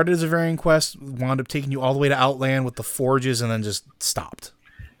started as a Varian quest, wound up taking you all the way to Outland with the forges, and then just stopped.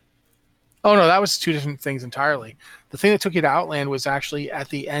 Oh no, that was two different things entirely. The thing that took you to Outland was actually at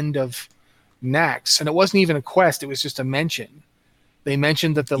the end of Nax, and it wasn't even a quest; it was just a mention. They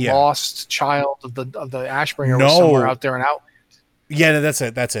mentioned that the lost child of the Ashbringer was somewhere out there in Outland. Yeah, that's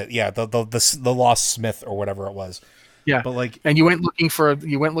it. Yeah, the lost Smith or whatever it was. Yeah, but like, and you went looking for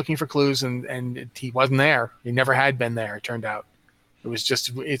clues, and he wasn't there. He never had been there. It turned out. It was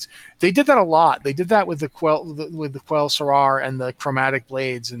just they did that a lot. They did that with the Quell Sarar and the chromatic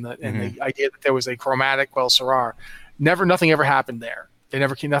blades and the idea that there was a chromatic Quell Sarar. Nothing ever happened there.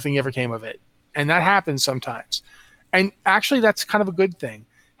 Nothing ever came of it. And that happens sometimes. And actually that's kind of a good thing.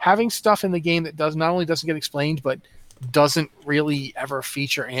 Having stuff in the game that not only doesn't get explained, but doesn't really ever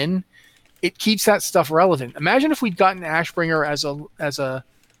feature in, it keeps that stuff relevant. Imagine if we'd gotten Ashbringer as a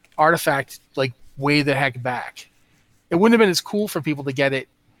artifact like way the heck back. It wouldn't have been as cool for people to get it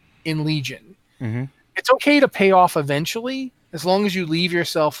in Legion. Mm-hmm. It's okay to pay off eventually, as long as you leave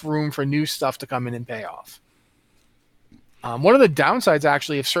yourself room for new stuff to come in and pay off. One of the downsides,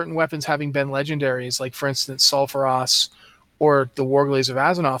 actually, of certain weapons having been legendaries, like, for instance, Sulfuras or the Warglaze of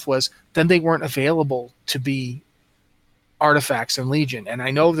Azzinoth, was then they weren't available to be artifacts in Legion. And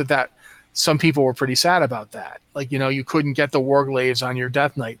I know that some people were pretty sad about that. Like, you couldn't get the Warglaves on your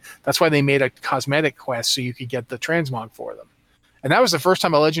Death Knight. That's why they made a cosmetic quest so you could get the transmog for them. And that was the first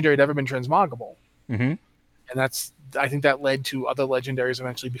time a legendary had ever been transmogable. Mm-hmm. And I think that led to other legendaries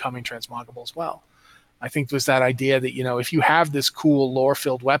eventually becoming transmogable as well. I think it was that idea that, if you have this cool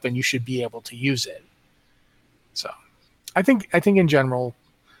lore-filled weapon, you should be able to use it. So I think in general,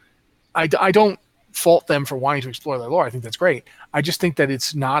 I don't fault them for wanting to explore their lore. I think that's great. I just think that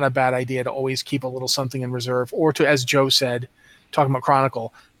it's not a bad idea to always keep a little something in reserve, or to, as Joe said, talking about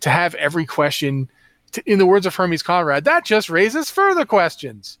Chronicle, to have every question, in the words of Hermes Conrad, that just raises further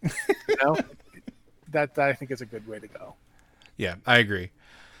questions. That I think is a good way to go. Yeah, I agree.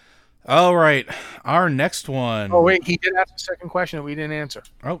 All right, our next one. Oh wait, he did ask a second question that we didn't answer.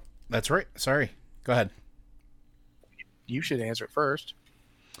 Oh, that's right. Sorry. Go ahead. You should answer it first.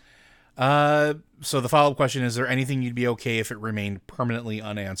 So the follow-up question, is there anything you'd be okay if it remained permanently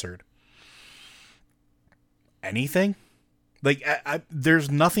unanswered? Anything? Like, there's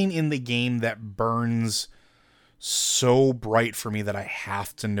nothing in the game that burns so bright for me that I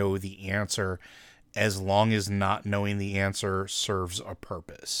have to know the answer, as long as not knowing the answer serves a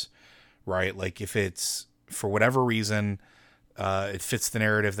purpose, right? Like, if it's, for whatever reason, it fits the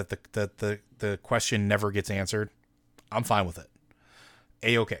narrative that the question never gets answered, I'm fine with it.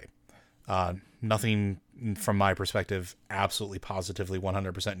 A-okay. Nothing from my perspective absolutely positively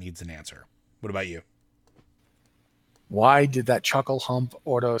 100% needs an answer. What about you? Why did that chuckle hump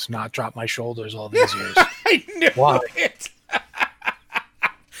Ordos not drop my shoulders all these years? I knew it.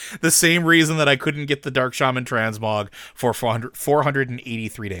 The same reason that I couldn't get the Dark Shaman Transmog for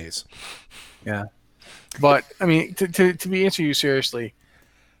 483 days. Yeah. But, I mean, to answer you seriously,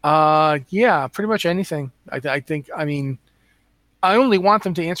 yeah, pretty much anything. I think, I mean, I only want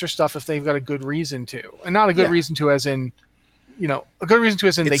them to answer stuff if they've got a good reason to, and not a good reason to as in, a good reason to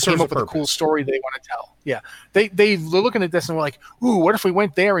as in they came up with a cool story they want to tell. Yeah. They're looking at this and we're like, ooh, what if we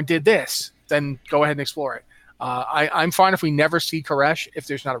went there and did this? Then go ahead and explore it. I'm fine if we never see Koresh, if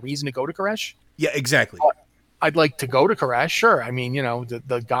there's not a reason to go to Koresh. Yeah, exactly. But I'd like to go to Koresh. Sure. I mean,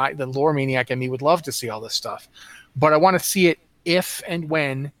 the guy, the lore maniac in me would love to see all this stuff, but I want to see it if and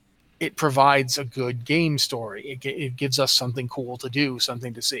when it provides a good game story. It gives us something cool to do,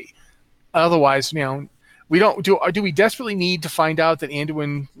 something to see. Otherwise, we don't do we desperately need to find out that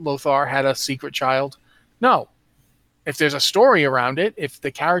Anduin Lothar had a secret child? No. If there's a story around it, if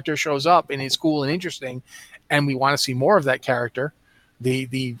the character shows up and is cool and interesting, and we want to see more of that character,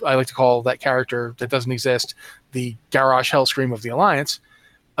 the I like to call that character that doesn't exist the Garrosh Hellscream of the Alliance,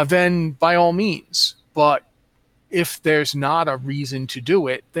 then by all means. But if there's not a reason to do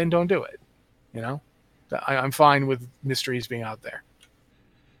it, then don't do it. I'm fine with mysteries being out there.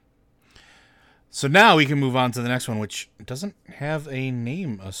 So now we can move on to the next one, which doesn't have a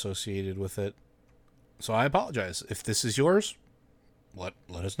name associated with it. So I apologize. If this is yours, let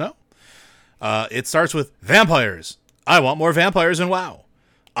us know. It starts with vampires. I want more vampires in WoW.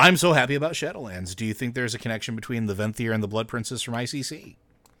 I'm so happy about Shadowlands. Do you think there's a connection between the Venthyr and the Blood Princess from ICC?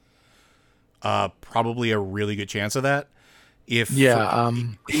 Probably a really good chance of that. You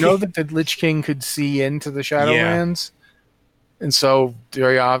know that the Lich King could see into the Shadowlands, and so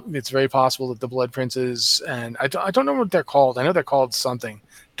it's very possible that the Blood Princes, and I don't know what they're called. I know they're called something,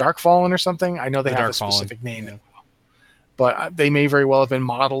 Darkfallen or something. I know they have a specific name. Yeah. But they may very well have been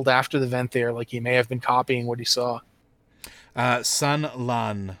modeled after the Venthyr, like he may have been copying what he saw. San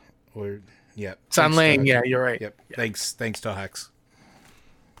Lan, San Lane. Yeah, you're right. Yep. Yeah. Thanks, Tohex.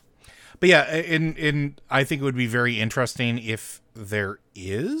 But yeah, in I think it would be very interesting if there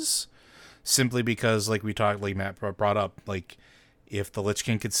is, simply because like Matt brought up, like if the Lich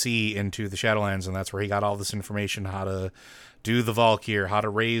King could see into the Shadowlands, and that's where he got all this information, how to do the Valkyr, how to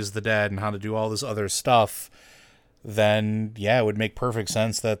raise the dead, and how to do all this other stuff, then yeah, it would make perfect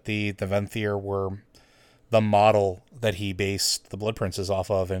sense that the Venthyr were the model that he based the Blood Princes off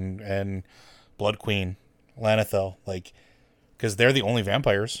of, and Blood Queen, Lanethil, like, because they're the only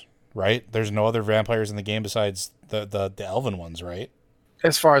vampires, right? There's no other vampires in the game besides the elven ones, right?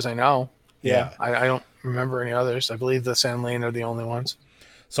 As far as I know. Yeah. I don't remember any others. I believe the San Lane are the only ones.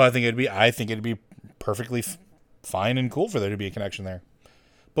 So I think it'd be perfectly fine and cool for there to be a connection there.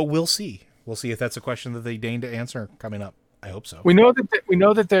 But we'll see. We'll see if that's a question that they deign to answer coming up. I hope so. We know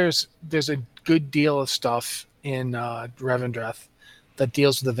that there's a good deal of stuff in Revendreth that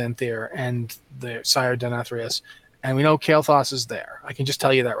deals with the Venthyr and the Sire Denathrius, and we know Kael'thas is there. I can just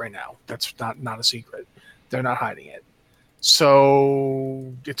tell you that right now. That's not a secret. They're not hiding it.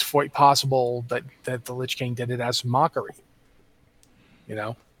 So it's possible that the Lich King did it as mockery.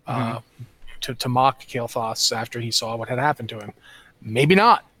 To mock Kael'thas after he saw what had happened to him. Maybe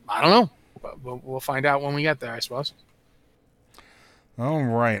not. I don't know. But we'll find out when we get there, I suppose. All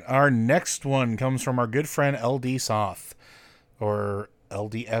right. Our next one comes from our good friend LD Soth, or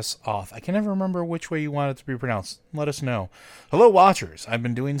LDS Oth. I can never remember which way you want it to be pronounced. Let us know. Hello, watchers. I've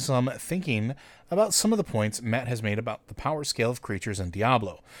been doing some thinking about some of the points Matt has made about the power scale of creatures in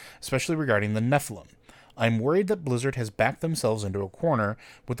Diablo, especially regarding the Nephilim. I'm worried that Blizzard has backed themselves into a corner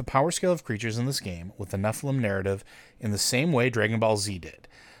with the power scale of creatures in this game with the Nephilim narrative in the same way Dragon Ball Z did.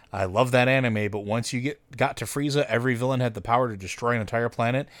 I love that anime, but once you got to Frieza, every villain had the power to destroy an entire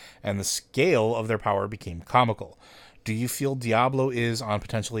planet, and the scale of their power became comical. Do you feel Diablo is on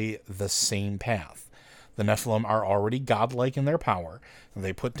potentially the same path? The Nephilim are already godlike in their power.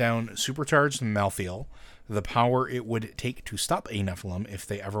 They put down supercharged Malthael. The power it would take to stop a Nephilim if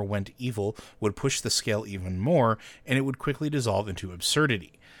they ever went evil would push the scale even more, and it would quickly dissolve into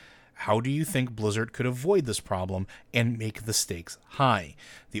absurdity. How do you think Blizzard could avoid this problem and make the stakes high?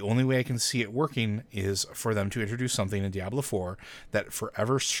 The only way I can see it working is for them to introduce something in Diablo 4 that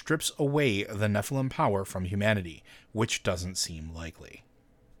forever strips away the Nephilim power from humanity, which doesn't seem likely.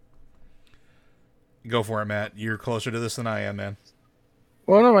 Go for it, Matt. You're closer to this than I am, man.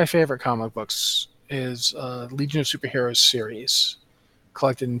 One of my favorite comic books is Legion of Superheroes series,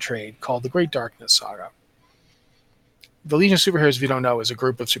 collected in trade, called The Great Darkness Saga. The Legion of Superheroes, if you don't know, is a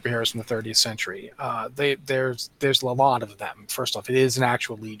group of superheroes from the 30th century. There's a lot of them. First off, it is an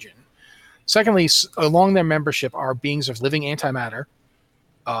actual legion. Secondly, along their membership are beings of living antimatter.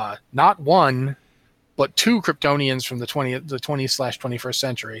 Not one, but two Kryptonians from the 20/21st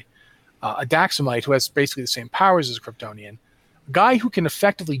century. A Daxamite, who has basically the same powers as a Kryptonian. A guy who can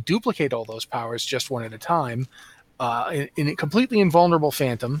effectively duplicate all those powers just one at a time. In a completely invulnerable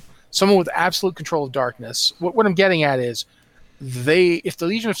Phantom. Someone with absolute control of darkness. What I'm getting at is, if the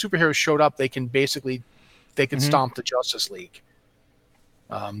Legion of Superheroes showed up, they can stomp the Justice League.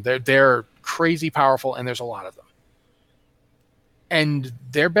 They're crazy powerful, and there's a lot of them. And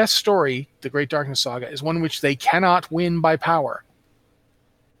their best story, The Great Darkness Saga, is one in which they cannot win by power.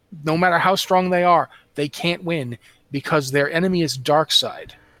 No matter how strong they are, they can't win because their enemy is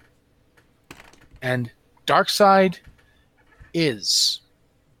Darkseid. And Darkseid is...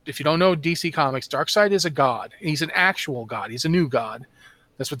 If you don't know DC Comics, Darkseid is a god. He's an actual god. He's a new god.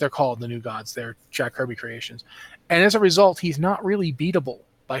 That's what they're called, the new gods. They're Jack Kirby creations. And as a result, he's not really beatable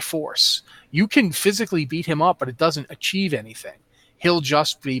by force. You can physically beat him up, but it doesn't achieve anything. He'll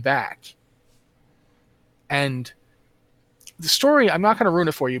just be back. And the story, I'm not going to ruin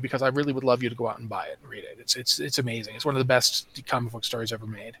it for you because I really would love you to go out and buy it and read it. It's amazing. It's one of the best comic book stories ever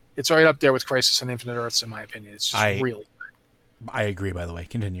made. It's right up there with Crisis on Infinite Earths, in my opinion. It's just really... I agree, by the way.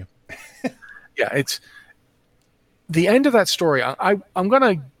 Continue. Yeah, it's the end of that story. I'm going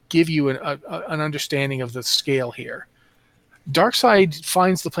to give you an understanding of the scale here. Darkseid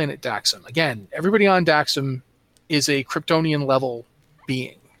finds the planet Daxam. Again, everybody on Daxam is a Kryptonian level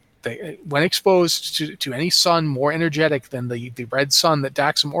being. They, when exposed to any sun more energetic than the red sun that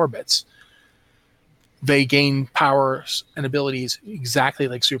Daxam orbits, they gain powers and abilities exactly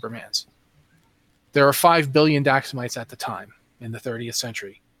like Superman's. There are 5 billion Daxamites at the time in the 30th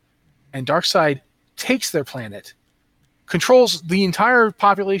century. And Darkseid takes their planet, controls the entire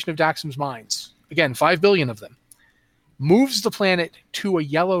population of Daxam's mines. Again, 5 billion of them. Moves the planet to a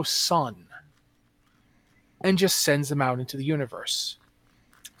yellow sun and just sends them out into the universe.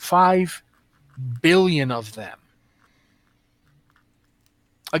 5 billion of them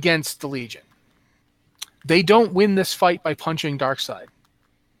against the Legion. They don't win this fight by punching Darkseid.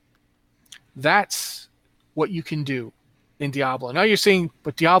 That's what you can do in Diablo. Now you're saying,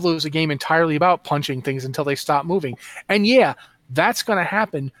 but Diablo is a game entirely about punching things until they stop moving. And yeah, that's going to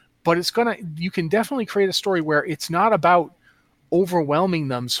happen, but you can definitely create a story where it's not about overwhelming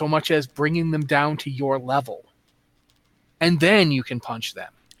them so much as bringing them down to your level. And then you can punch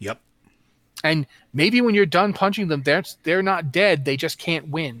them. Yep. And maybe when you're done punching them, they're not dead. They just can't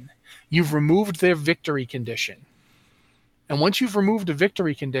win. You've removed their victory condition. And once you've removed a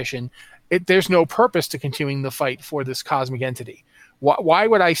victory condition, there's no purpose to continuing the fight for this cosmic entity. Why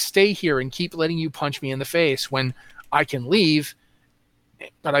would I stay here and keep letting you punch me in the face when I can leave,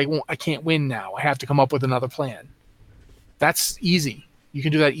 but I can't win now? I have to come up with another plan. That's easy. You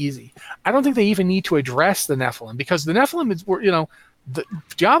can do that easy. I don't think they even need to address the Nephilim, because the Nephilim is, the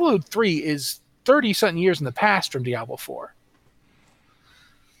Diablo 3 is 30-something years in the past from Diablo 4.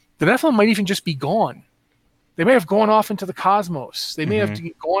 The Nephilim might even just be gone. They may have gone off into the cosmos. They may have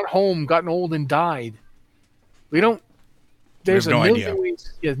gone home, gotten old, and died. There's a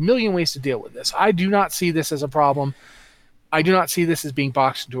million ways to deal with this. I do not see this as a problem. I do not see this as being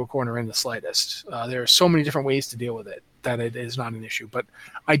boxed into a corner in the slightest. There are so many different ways to deal with it that it is not an issue. But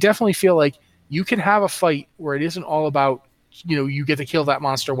I definitely feel like you can have a fight where it isn't all about, you get to kill that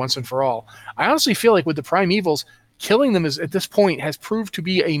monster once and for all. I honestly feel like with the Primevals, killing them at this point has proved to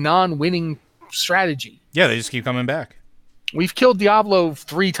be a non-winning strategy. Yeah, they just keep coming back. We've killed Diablo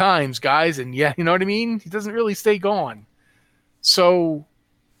 3 times, guys, and yeah, you know what I mean? He doesn't really stay gone. So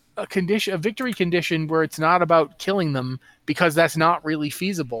a victory condition where it's not about killing them, because that's not really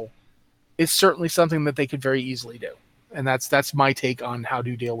feasible, is certainly something that they could very easily do. And that's my take on how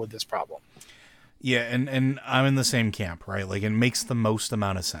to deal with this problem. Yeah, and I'm in the same camp, right? Like, it makes the most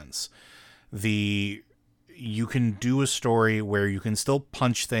amount of sense. You can do a story where you can still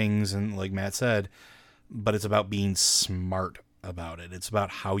punch things, and like Matt said, but it's about being smart about it. It's about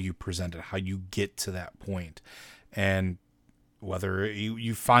how you present it, how you get to that point. And whether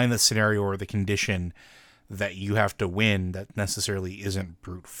you find the scenario or the condition that you have to win, that necessarily isn't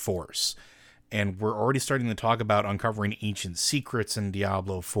brute force. And we're already starting to talk about uncovering ancient secrets in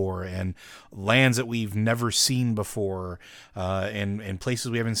Diablo 4 and lands that we've never seen before, and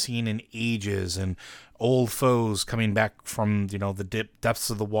places we haven't seen in ages, and old foes coming back from the depths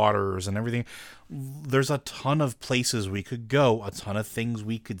of the waters and everything. There's a ton of places we could go, a ton of things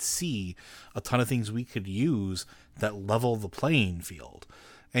we could see, a ton of things we could use that level the playing field.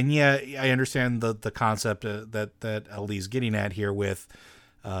 And yeah, I understand the concept that LD's getting at here with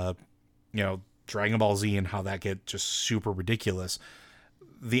Dragon Ball Z and how that get just super ridiculous.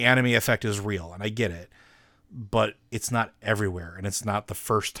 The anime effect is real, and I get it, but it's not everywhere, and it's not the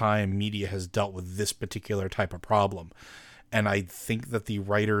first time media has dealt with this particular type of problem. And I think that the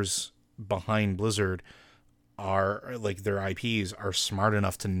writers behind Blizzard are, like, their IPs are smart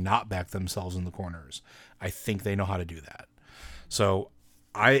enough to not back themselves in the corners. I think they know how to do that. So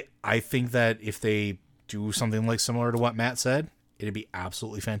I think that if they do something like similar to what Matt said, it'd be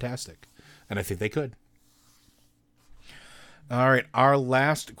absolutely fantastic. And I think they could. All right. Our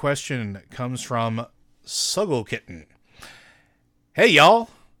last question comes from Suggle Kitten. Hey, y'all.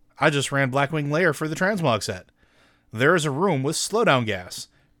 I just ran Blackwing Lair for the Transmog set. There is a room with slowdown gas,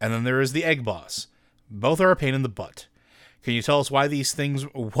 and then there is the egg boss. Both are a pain in the butt. Can you tell us why these things?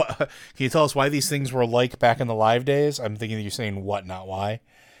 Can you tell us why these things were like back in the live days? I'm thinking that you're saying what, not why.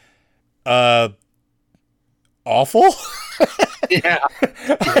 Awful. Yeah.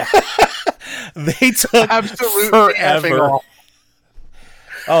 They took absolutely forever.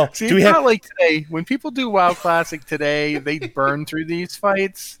 Oh, see, it's not like today. When people do WoW Classic today, they burn through these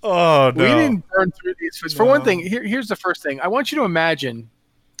fights. Oh, no. We didn't burn through these fights. For one thing, here's the first thing. I want you to imagine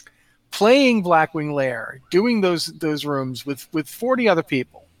playing Blackwing Lair, doing those rooms with 40 other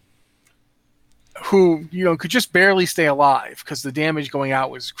people who could just barely stay alive because the damage going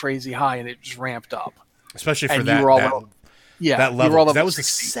out was crazy high and it just ramped up. Especially for that Yeah, that you level. were all level That was the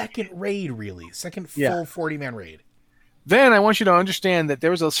 60. second raid, really. Second full Yeah. 40-man raid. Then I want you to understand that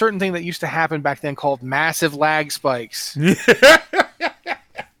there was a certain thing that used to happen back then called massive lag spikes.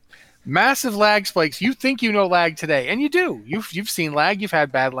 Massive lag spikes. You think you know lag today, and you do. You've seen lag. You've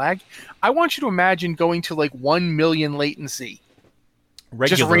had bad lag. I want you to imagine going to like 1 million latency. Regularly.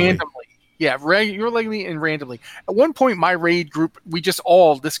 Just randomly. Yeah, regularly and randomly. At one point, my raid group, we just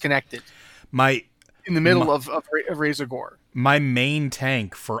all disconnected in the middle of Razor Gore. My main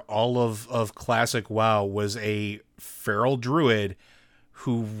tank for all of Classic WoW was a Feral Druid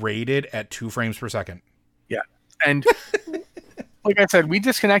who raided at 2 frames per second. Yeah. And like I said, we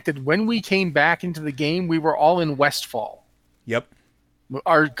disconnected. When we came back into the game, we were all in Westfall. Yep.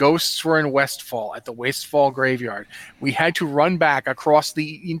 Our ghosts were in Westfall at the Westfall graveyard. We had to run back across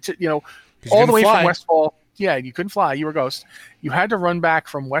all the way from Westfall. Yeah, you couldn't fly. You were a ghost. You had to run back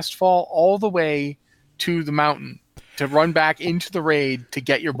from Westfall all the way to the mountain to run back into the raid to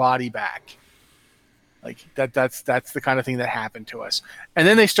get your body back. Like that's the kind of thing that happened to us. And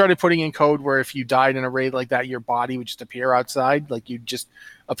then they started putting in code where if you died in a raid like that, your body would just appear outside, like you'd just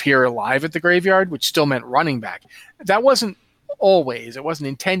appear alive at the graveyard, which still meant running back. That wasn't always. It wasn't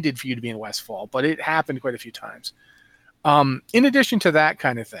intended for you to be in Westfall, but it happened quite a few times. In addition to that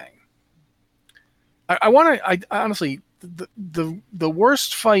kind of thing, I honestly, the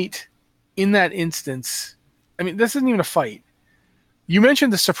worst fight in that instance, I mean, this isn't even a fight. You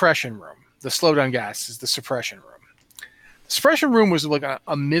mentioned the suppression room. The slowdown gas is the suppression room. The suppression room was like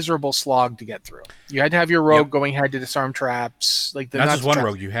a miserable slog to get through. You had to have your rogue going ahead to disarm traps. Like not just one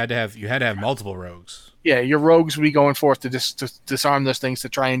rogue. You had to have multiple rogues. Yeah, your rogues would be going forth to disarm those things to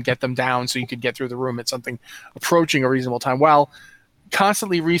try and get them down so you could get through the room at something approaching a reasonable time. While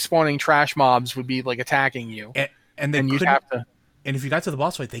constantly respawning trash mobs would be like attacking you. And you'd have to. And if you got to the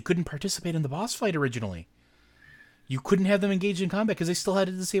boss fight, they couldn't participate in the boss fight originally. You couldn't have them engaged in combat because they still had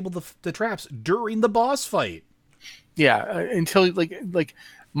to disable the traps during the boss fight. Yeah, until like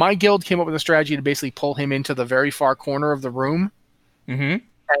my guild came up with a strategy to basically pull him into the very far corner of the room, and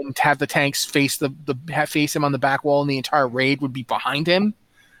have the tanks face face him on the back wall, and the entire raid would be behind him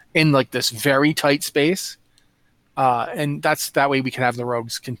in like this very tight space. And that way we can have the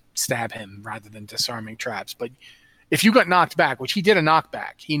rogues can stab him rather than disarming traps. But if you got knocked back, which he did a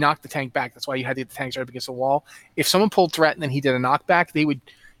knockback, he knocked the tank back. That's why you had to get the tanks right up against the wall. If someone pulled threat and then he did a knockback,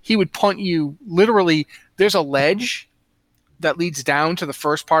 he would punt you. Literally, there's a ledge that leads down to the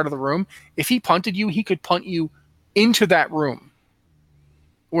first part of the room. If he punted you, he could punt you into that room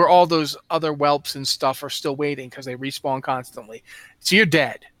where all those other whelps and stuff are still waiting because they respawn constantly. So you're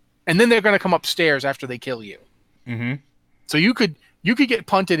dead. And then they're going to come upstairs after they kill you. Mm-hmm. So you could get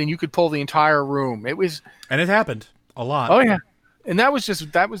punted and you could pull the entire room. And it happened a lot. Oh yeah. And that was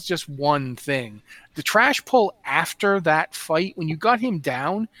just one thing. The trash pull after that fight, when you got him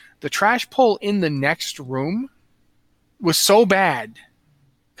down, the trash pull in the next room was so bad.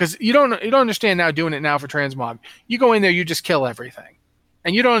 Because you don't understand now doing it now for transmog. You go in there, you just kill everything.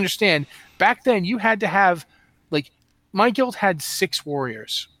 And you don't understand. Back then you had to have, like, my guild had 6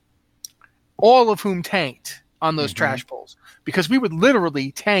 warriors, all of whom tanked on those trash pulls. Because we would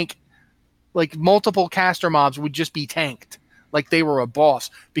literally tank, like, multiple caster mobs would just be tanked like they were a boss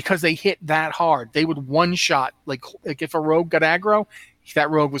because they hit that hard. They would one-shot, like if a rogue got aggro, that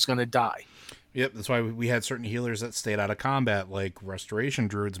rogue was going to die. Yep, that's why we had certain healers that stayed out of combat, like restoration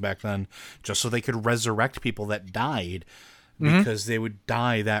druids back then, just so they could resurrect people that died because they would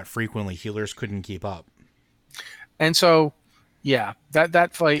die that frequently. Healers couldn't keep up. And so, yeah,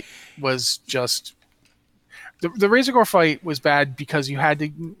 that fight was just... The Razor Gore fight was bad because you had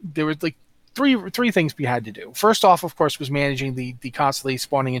to... There were like three things we had to do. First off, of course, was managing the constantly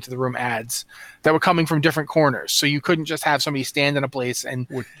spawning into the room ads that were coming from different corners. So you couldn't just have somebody stand in a place and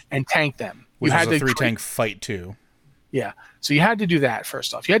tank them. Which was a 3-tank fight too. Yeah. So you had to do that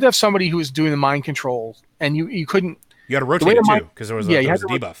first off. You had to have somebody who was doing the mind control, and you couldn't... You had to rotate it too, because there was a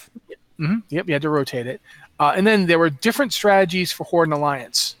debuff. Yep, you had to rotate it. And then there were different strategies for Horde and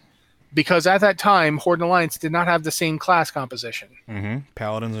Alliance. Because at that time, Horde and Alliance did not have the same class composition.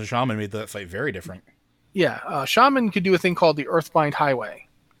 Paladins and Shaman made that fight very different. Yeah, Shaman could do a thing called the Earthbind Highway.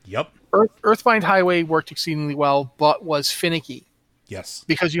 Yep. Earthbind Highway worked exceedingly well, but was finicky. Yes.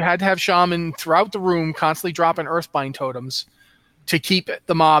 Because you had to have Shaman throughout the room constantly dropping Earthbind totems to keep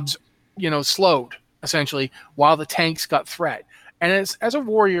the mobs, slowed, essentially, while the tanks got threat. And as a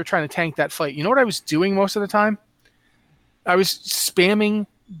warrior trying to tank that fight, you know what I was doing most of the time? I was spamming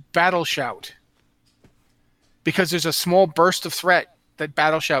Battle Shout, because there's a small burst of threat that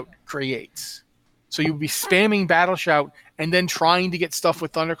Battle Shout creates. So you'd be spamming Battle Shout and then trying to get stuff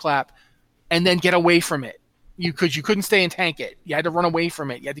with Thunderclap and then get away from it. You couldn't stay and tank it. You had to run away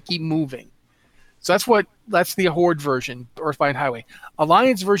from it. You had to keep moving. So that's the Horde version, Earthbind Highway.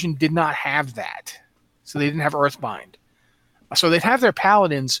 Alliance version did not have that. So they didn't have Earthbind. So they'd have their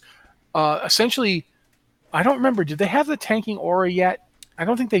paladins. Essentially, I don't remember. Did they have the tanking aura yet? I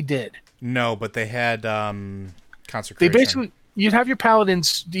don't think they did. No, but they had consecration. They basically, you'd have your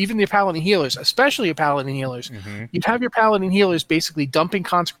paladins, even the paladin healers, especially your paladin healers. Mm-hmm. You'd have your paladin healers basically dumping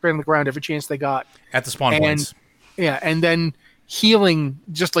consecrate on the ground every chance they got at the spawn points. Yeah, and then healing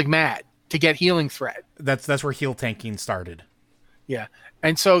just like mad to get healing threat. That's where heal tanking started. Yeah.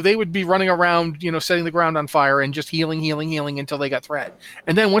 And so they would be running around, setting the ground on fire and just healing until they got threat.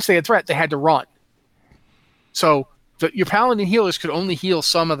 And then once they had threat, they had to run. So your paladin healers could only heal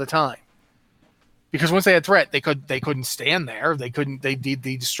some of the time. Because once they had threat, they couldn't stand there. They'd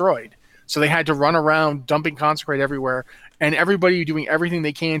be destroyed. So they had to run around dumping consecrate everywhere, and everybody doing everything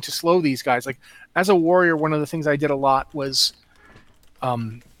they can to slow these guys. Like as a warrior, one of the things I did a lot was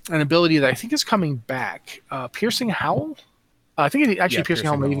an ability that I think is coming back. Piercing Howl? I think Piercing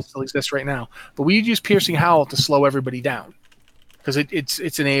Howl may even still exist right now. But we'd use Piercing Howl to slow everybody down. Because it's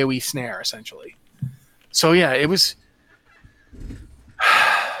an AoE snare, essentially. So yeah, it was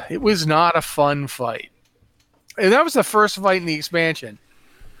not a fun fight. And that was the first fight in the expansion.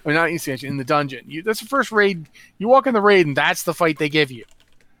 I mean, not in the expansion, in the dungeon. That's the first raid. You walk in the raid, and that's the fight they give you.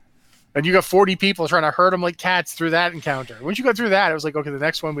 And you got 40 people trying to hurt them like cats through that encounter. Once you got through that, it was like, okay, the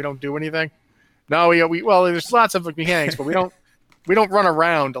next one we don't do anything. No, well, there's lots of mechanics, but we don't run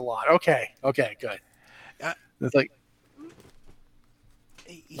around a lot. Okay, good. It's like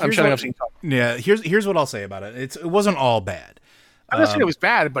I'm shutting up. Yeah, here's what I'll say about it. It wasn't all bad. I'm not saying it was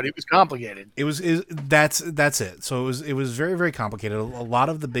bad, but it was complicated. That's it. So it was very, very complicated. A lot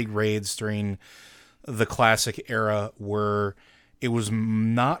of the big raids during the classic era it was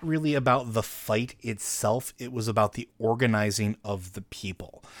not really about the fight itself. It was about the organizing of the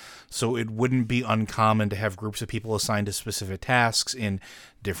people. So it wouldn't be uncommon to have groups of people assigned to specific tasks in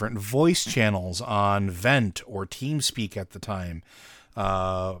different voice channels on Vent or TeamSpeak at the time,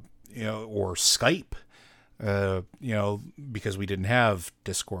 or Skype. Because we didn't have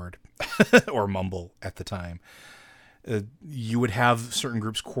Discord or Mumble at the time. You would have certain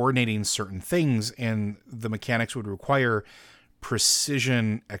groups coordinating certain things, and the mechanics would require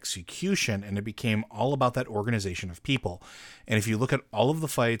precision execution, and it became all about that organization of people. And if you look at all of the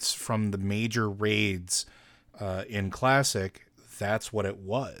fights from the major raids in Classic, that's what it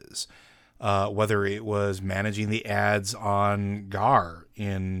was. Whether it was managing the ads on Gar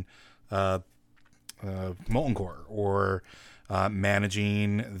in Molten Core, or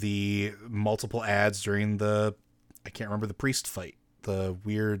managing the multiple ads during I can't remember the priest fight, the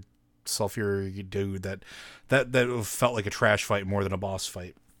weird sulfur dude that felt like a trash fight more than a boss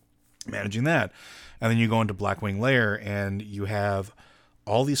fight, managing that. And then you go into Blackwing Lair and you have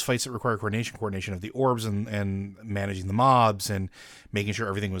all these fights that require coordination of the orbs and managing the mobs and making sure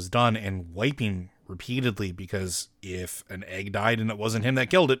everything was done and wiping repeatedly, because if an egg died and it wasn't him that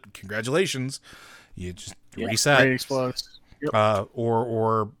killed it, congratulations. You just reset. It explodes. Yep.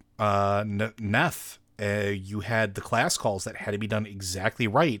 Neth, you had the class calls that had to be done exactly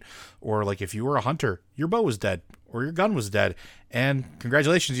right. Or like if you were a hunter, your bow was dead or your gun was dead, and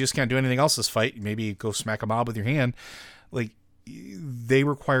congratulations, you just can't do anything else this fight. Maybe go smack a mob with your hand. Like, they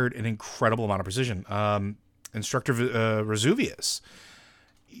required an incredible amount of precision. Instructor Resuvius,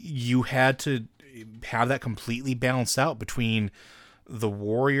 you had to have that completely balanced out between the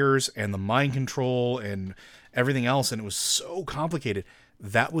warriors and the mind control and everything else, and it was so complicated.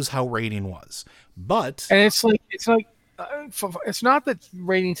 That was how raiding was. But it's not that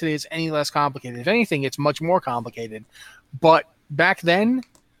raiding today is any less complicated. If anything, it's much more complicated. But back then,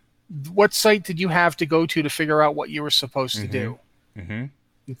 what site did you have to go to figure out what you were supposed to do?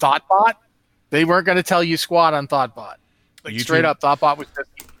 Mm-hmm. ThoughtBot? They weren't going to tell you squat on ThoughtBot. Like, straight up, ThoughtBot was just,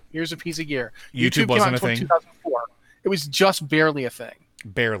 here's a piece of gear. YouTube wasn't a thing. 2004. It was just barely a thing.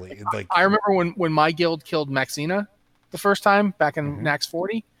 Barely. I remember when my guild killed Maxina the first time back in Nax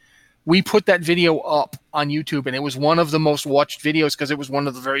 40, we put that video up on YouTube, and it was one of the most watched videos because it was one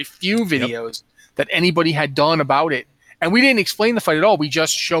of the very few videos that anybody had done about it. And we didn't explain the fight at all. We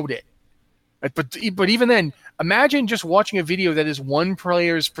just showed it. But even then, imagine just watching a video that is one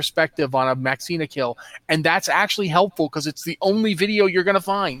player's perspective on a Maxina kill, and that's actually helpful because it's the only video you're going to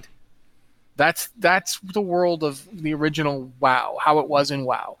find. That's the world of the original WoW, how it was in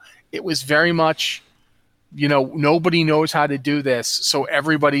WoW. It was very much, nobody knows how to do this, so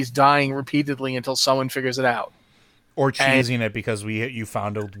everybody's dying repeatedly until someone figures it out. Or cheesing it because you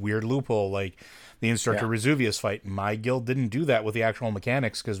found a weird loophole. Like, the Instructor Yeah. Resuvius fight. My guild didn't do that with the actual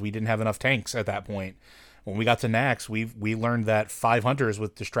mechanics because we didn't have enough tanks at that point. When we got to Nax, we learned that 5 hunters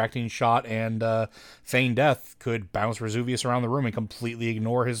with Distracting Shot and Feign Death could bounce Resuvius around the room and completely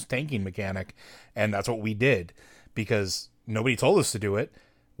ignore his tanking mechanic. And that's what we did because nobody told us to do it.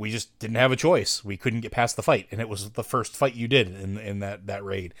 We just didn't have a choice. We couldn't get past the fight, and it was the first fight you did in that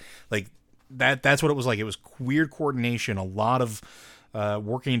raid. Like that's what it was like. It was weird coordination, a lot of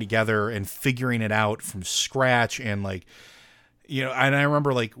working together and figuring it out from scratch, and like, you know, and I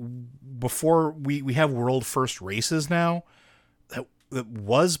remember like before we have world first races now, that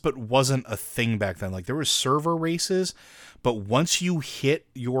was but wasn't a thing back then. Like there was server races, but once you hit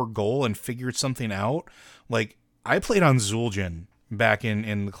your goal and figured something out, like I played on Zul'jin back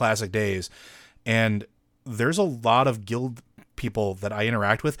in the classic days, and there's a lot of guild people that I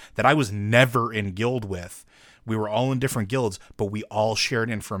interact with that I was never in guild with. We were all in different guilds, but we all shared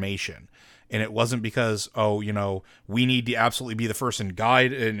information. And it wasn't because, oh, you know, we need to absolutely be the first in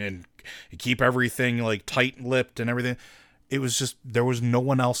guide and keep everything like tight-lipped and everything. It was just, there was no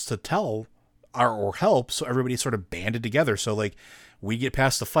one else to tell or help, so everybody sort of banded together. So like, we get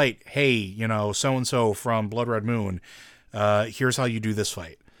past the fight, hey, you know, so-and-so from Blood Red Moon, here's how you do this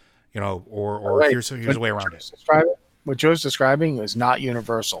fight, you know, or Right. here's a way around it. What Joe's describing is not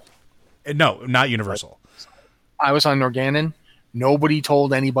universal. No, not universal. I was on Norganon. Nobody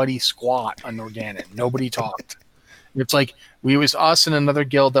told anybody squat on Norganon. Nobody talked. It's like it was us and another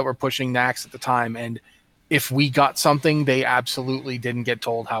guild that were pushing Nax at the time, and if we got something, they absolutely didn't get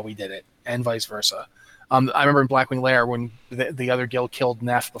told how we did it, and vice versa. I remember in Blackwing Lair when the other guild killed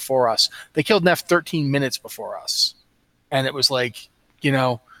Neff before us. They killed Neff 13 minutes before us, and it was like, you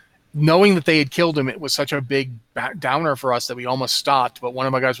know, knowing that they had killed him, it was such a big downer for us that we almost stopped. But one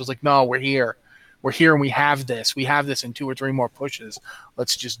of my guys was like, "No, we're here. We're here, and we have this. We have this in 2 or 3 more pushes.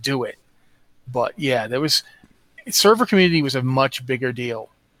 Let's just do it." But yeah, server community was a much bigger deal,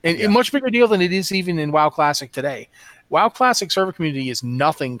 and a much bigger deal than it is even in WoW Classic today. WoW Classic server community is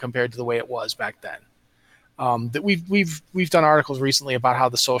nothing compared to the way it was back then. That we've done articles recently about how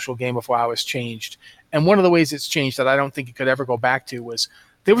the social game of WoW has changed, and one of the ways it's changed that I don't think it could ever go back to was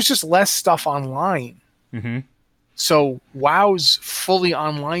there was just less stuff online. Mm-hmm. So WoW's fully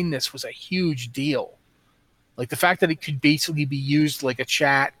onlineness was a huge deal. Like the fact that it could basically be used like a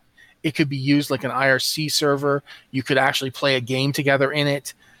chat, it could be used like an IRC server. You could actually play a game together in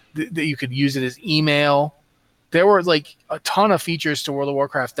it. That you could use it as email. There were like a ton of features to World of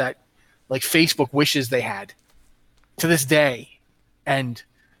Warcraft that like Facebook wishes they had to this day. And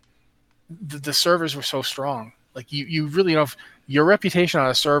the servers were so strong. Like you really know your reputation on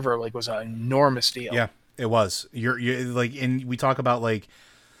a server like was an enormous deal. Yeah, it was. You're like, and we talk about like,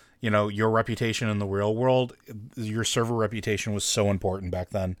 you know, your reputation in the real world. Your server reputation was so important back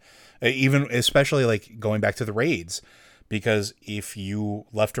then, even especially like going back to the raids, because if you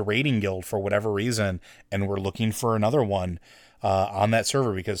left a raiding guild for whatever reason and were looking for another one on that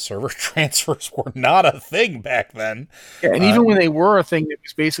server, because server transfers were not a thing back then. Yeah, and even when they were a thing, it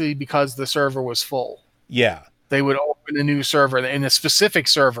was basically because the server was full. Yeah. They would open a new server in a specific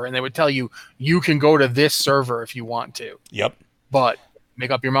server, and they would tell you, you can go to this server if you want to. Yep. But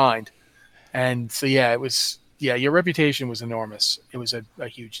make up your mind. And so, yeah, your reputation was enormous. It was a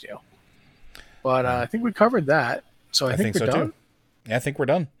huge deal. But I think we covered that. So I think we're done. Too. Yeah, I think we're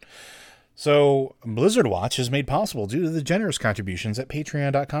done. So Blizzard Watch is made possible due to the generous contributions at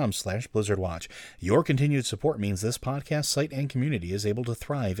patreon.com/BlizzardWatch. Your continued support means this podcast site and community is able to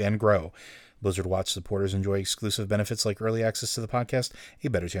thrive and grow. Blizzard Watch supporters enjoy exclusive benefits like early access to the podcast, a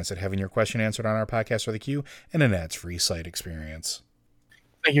better chance at having your question answered on our podcast or the queue, and an ads-free site experience.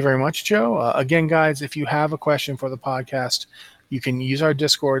 Thank you very much, Joe. Again, guys, if you have a question for the podcast, you can use our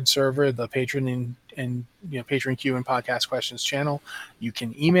Discord server, the Patron and Patron Q and Podcast Questions channel. You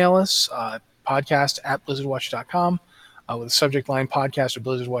can email us, podcast@blizzardwatch.com, with the subject line podcast or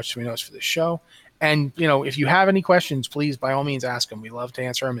Blizzard Watch so we know it's for the show. And, if you have any questions, please, by all means, ask them. We love to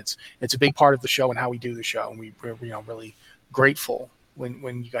answer them. It's a big part of the show and how we do the show. And we're really grateful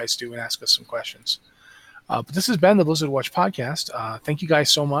when you guys do and ask us some questions. But this has been the Blizzard Watch podcast. Thank you guys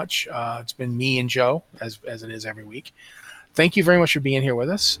so much. It's been me and Joe, as it is every week. Thank you very much for being here with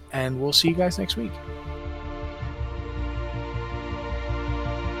us, and we'll see you guys next week.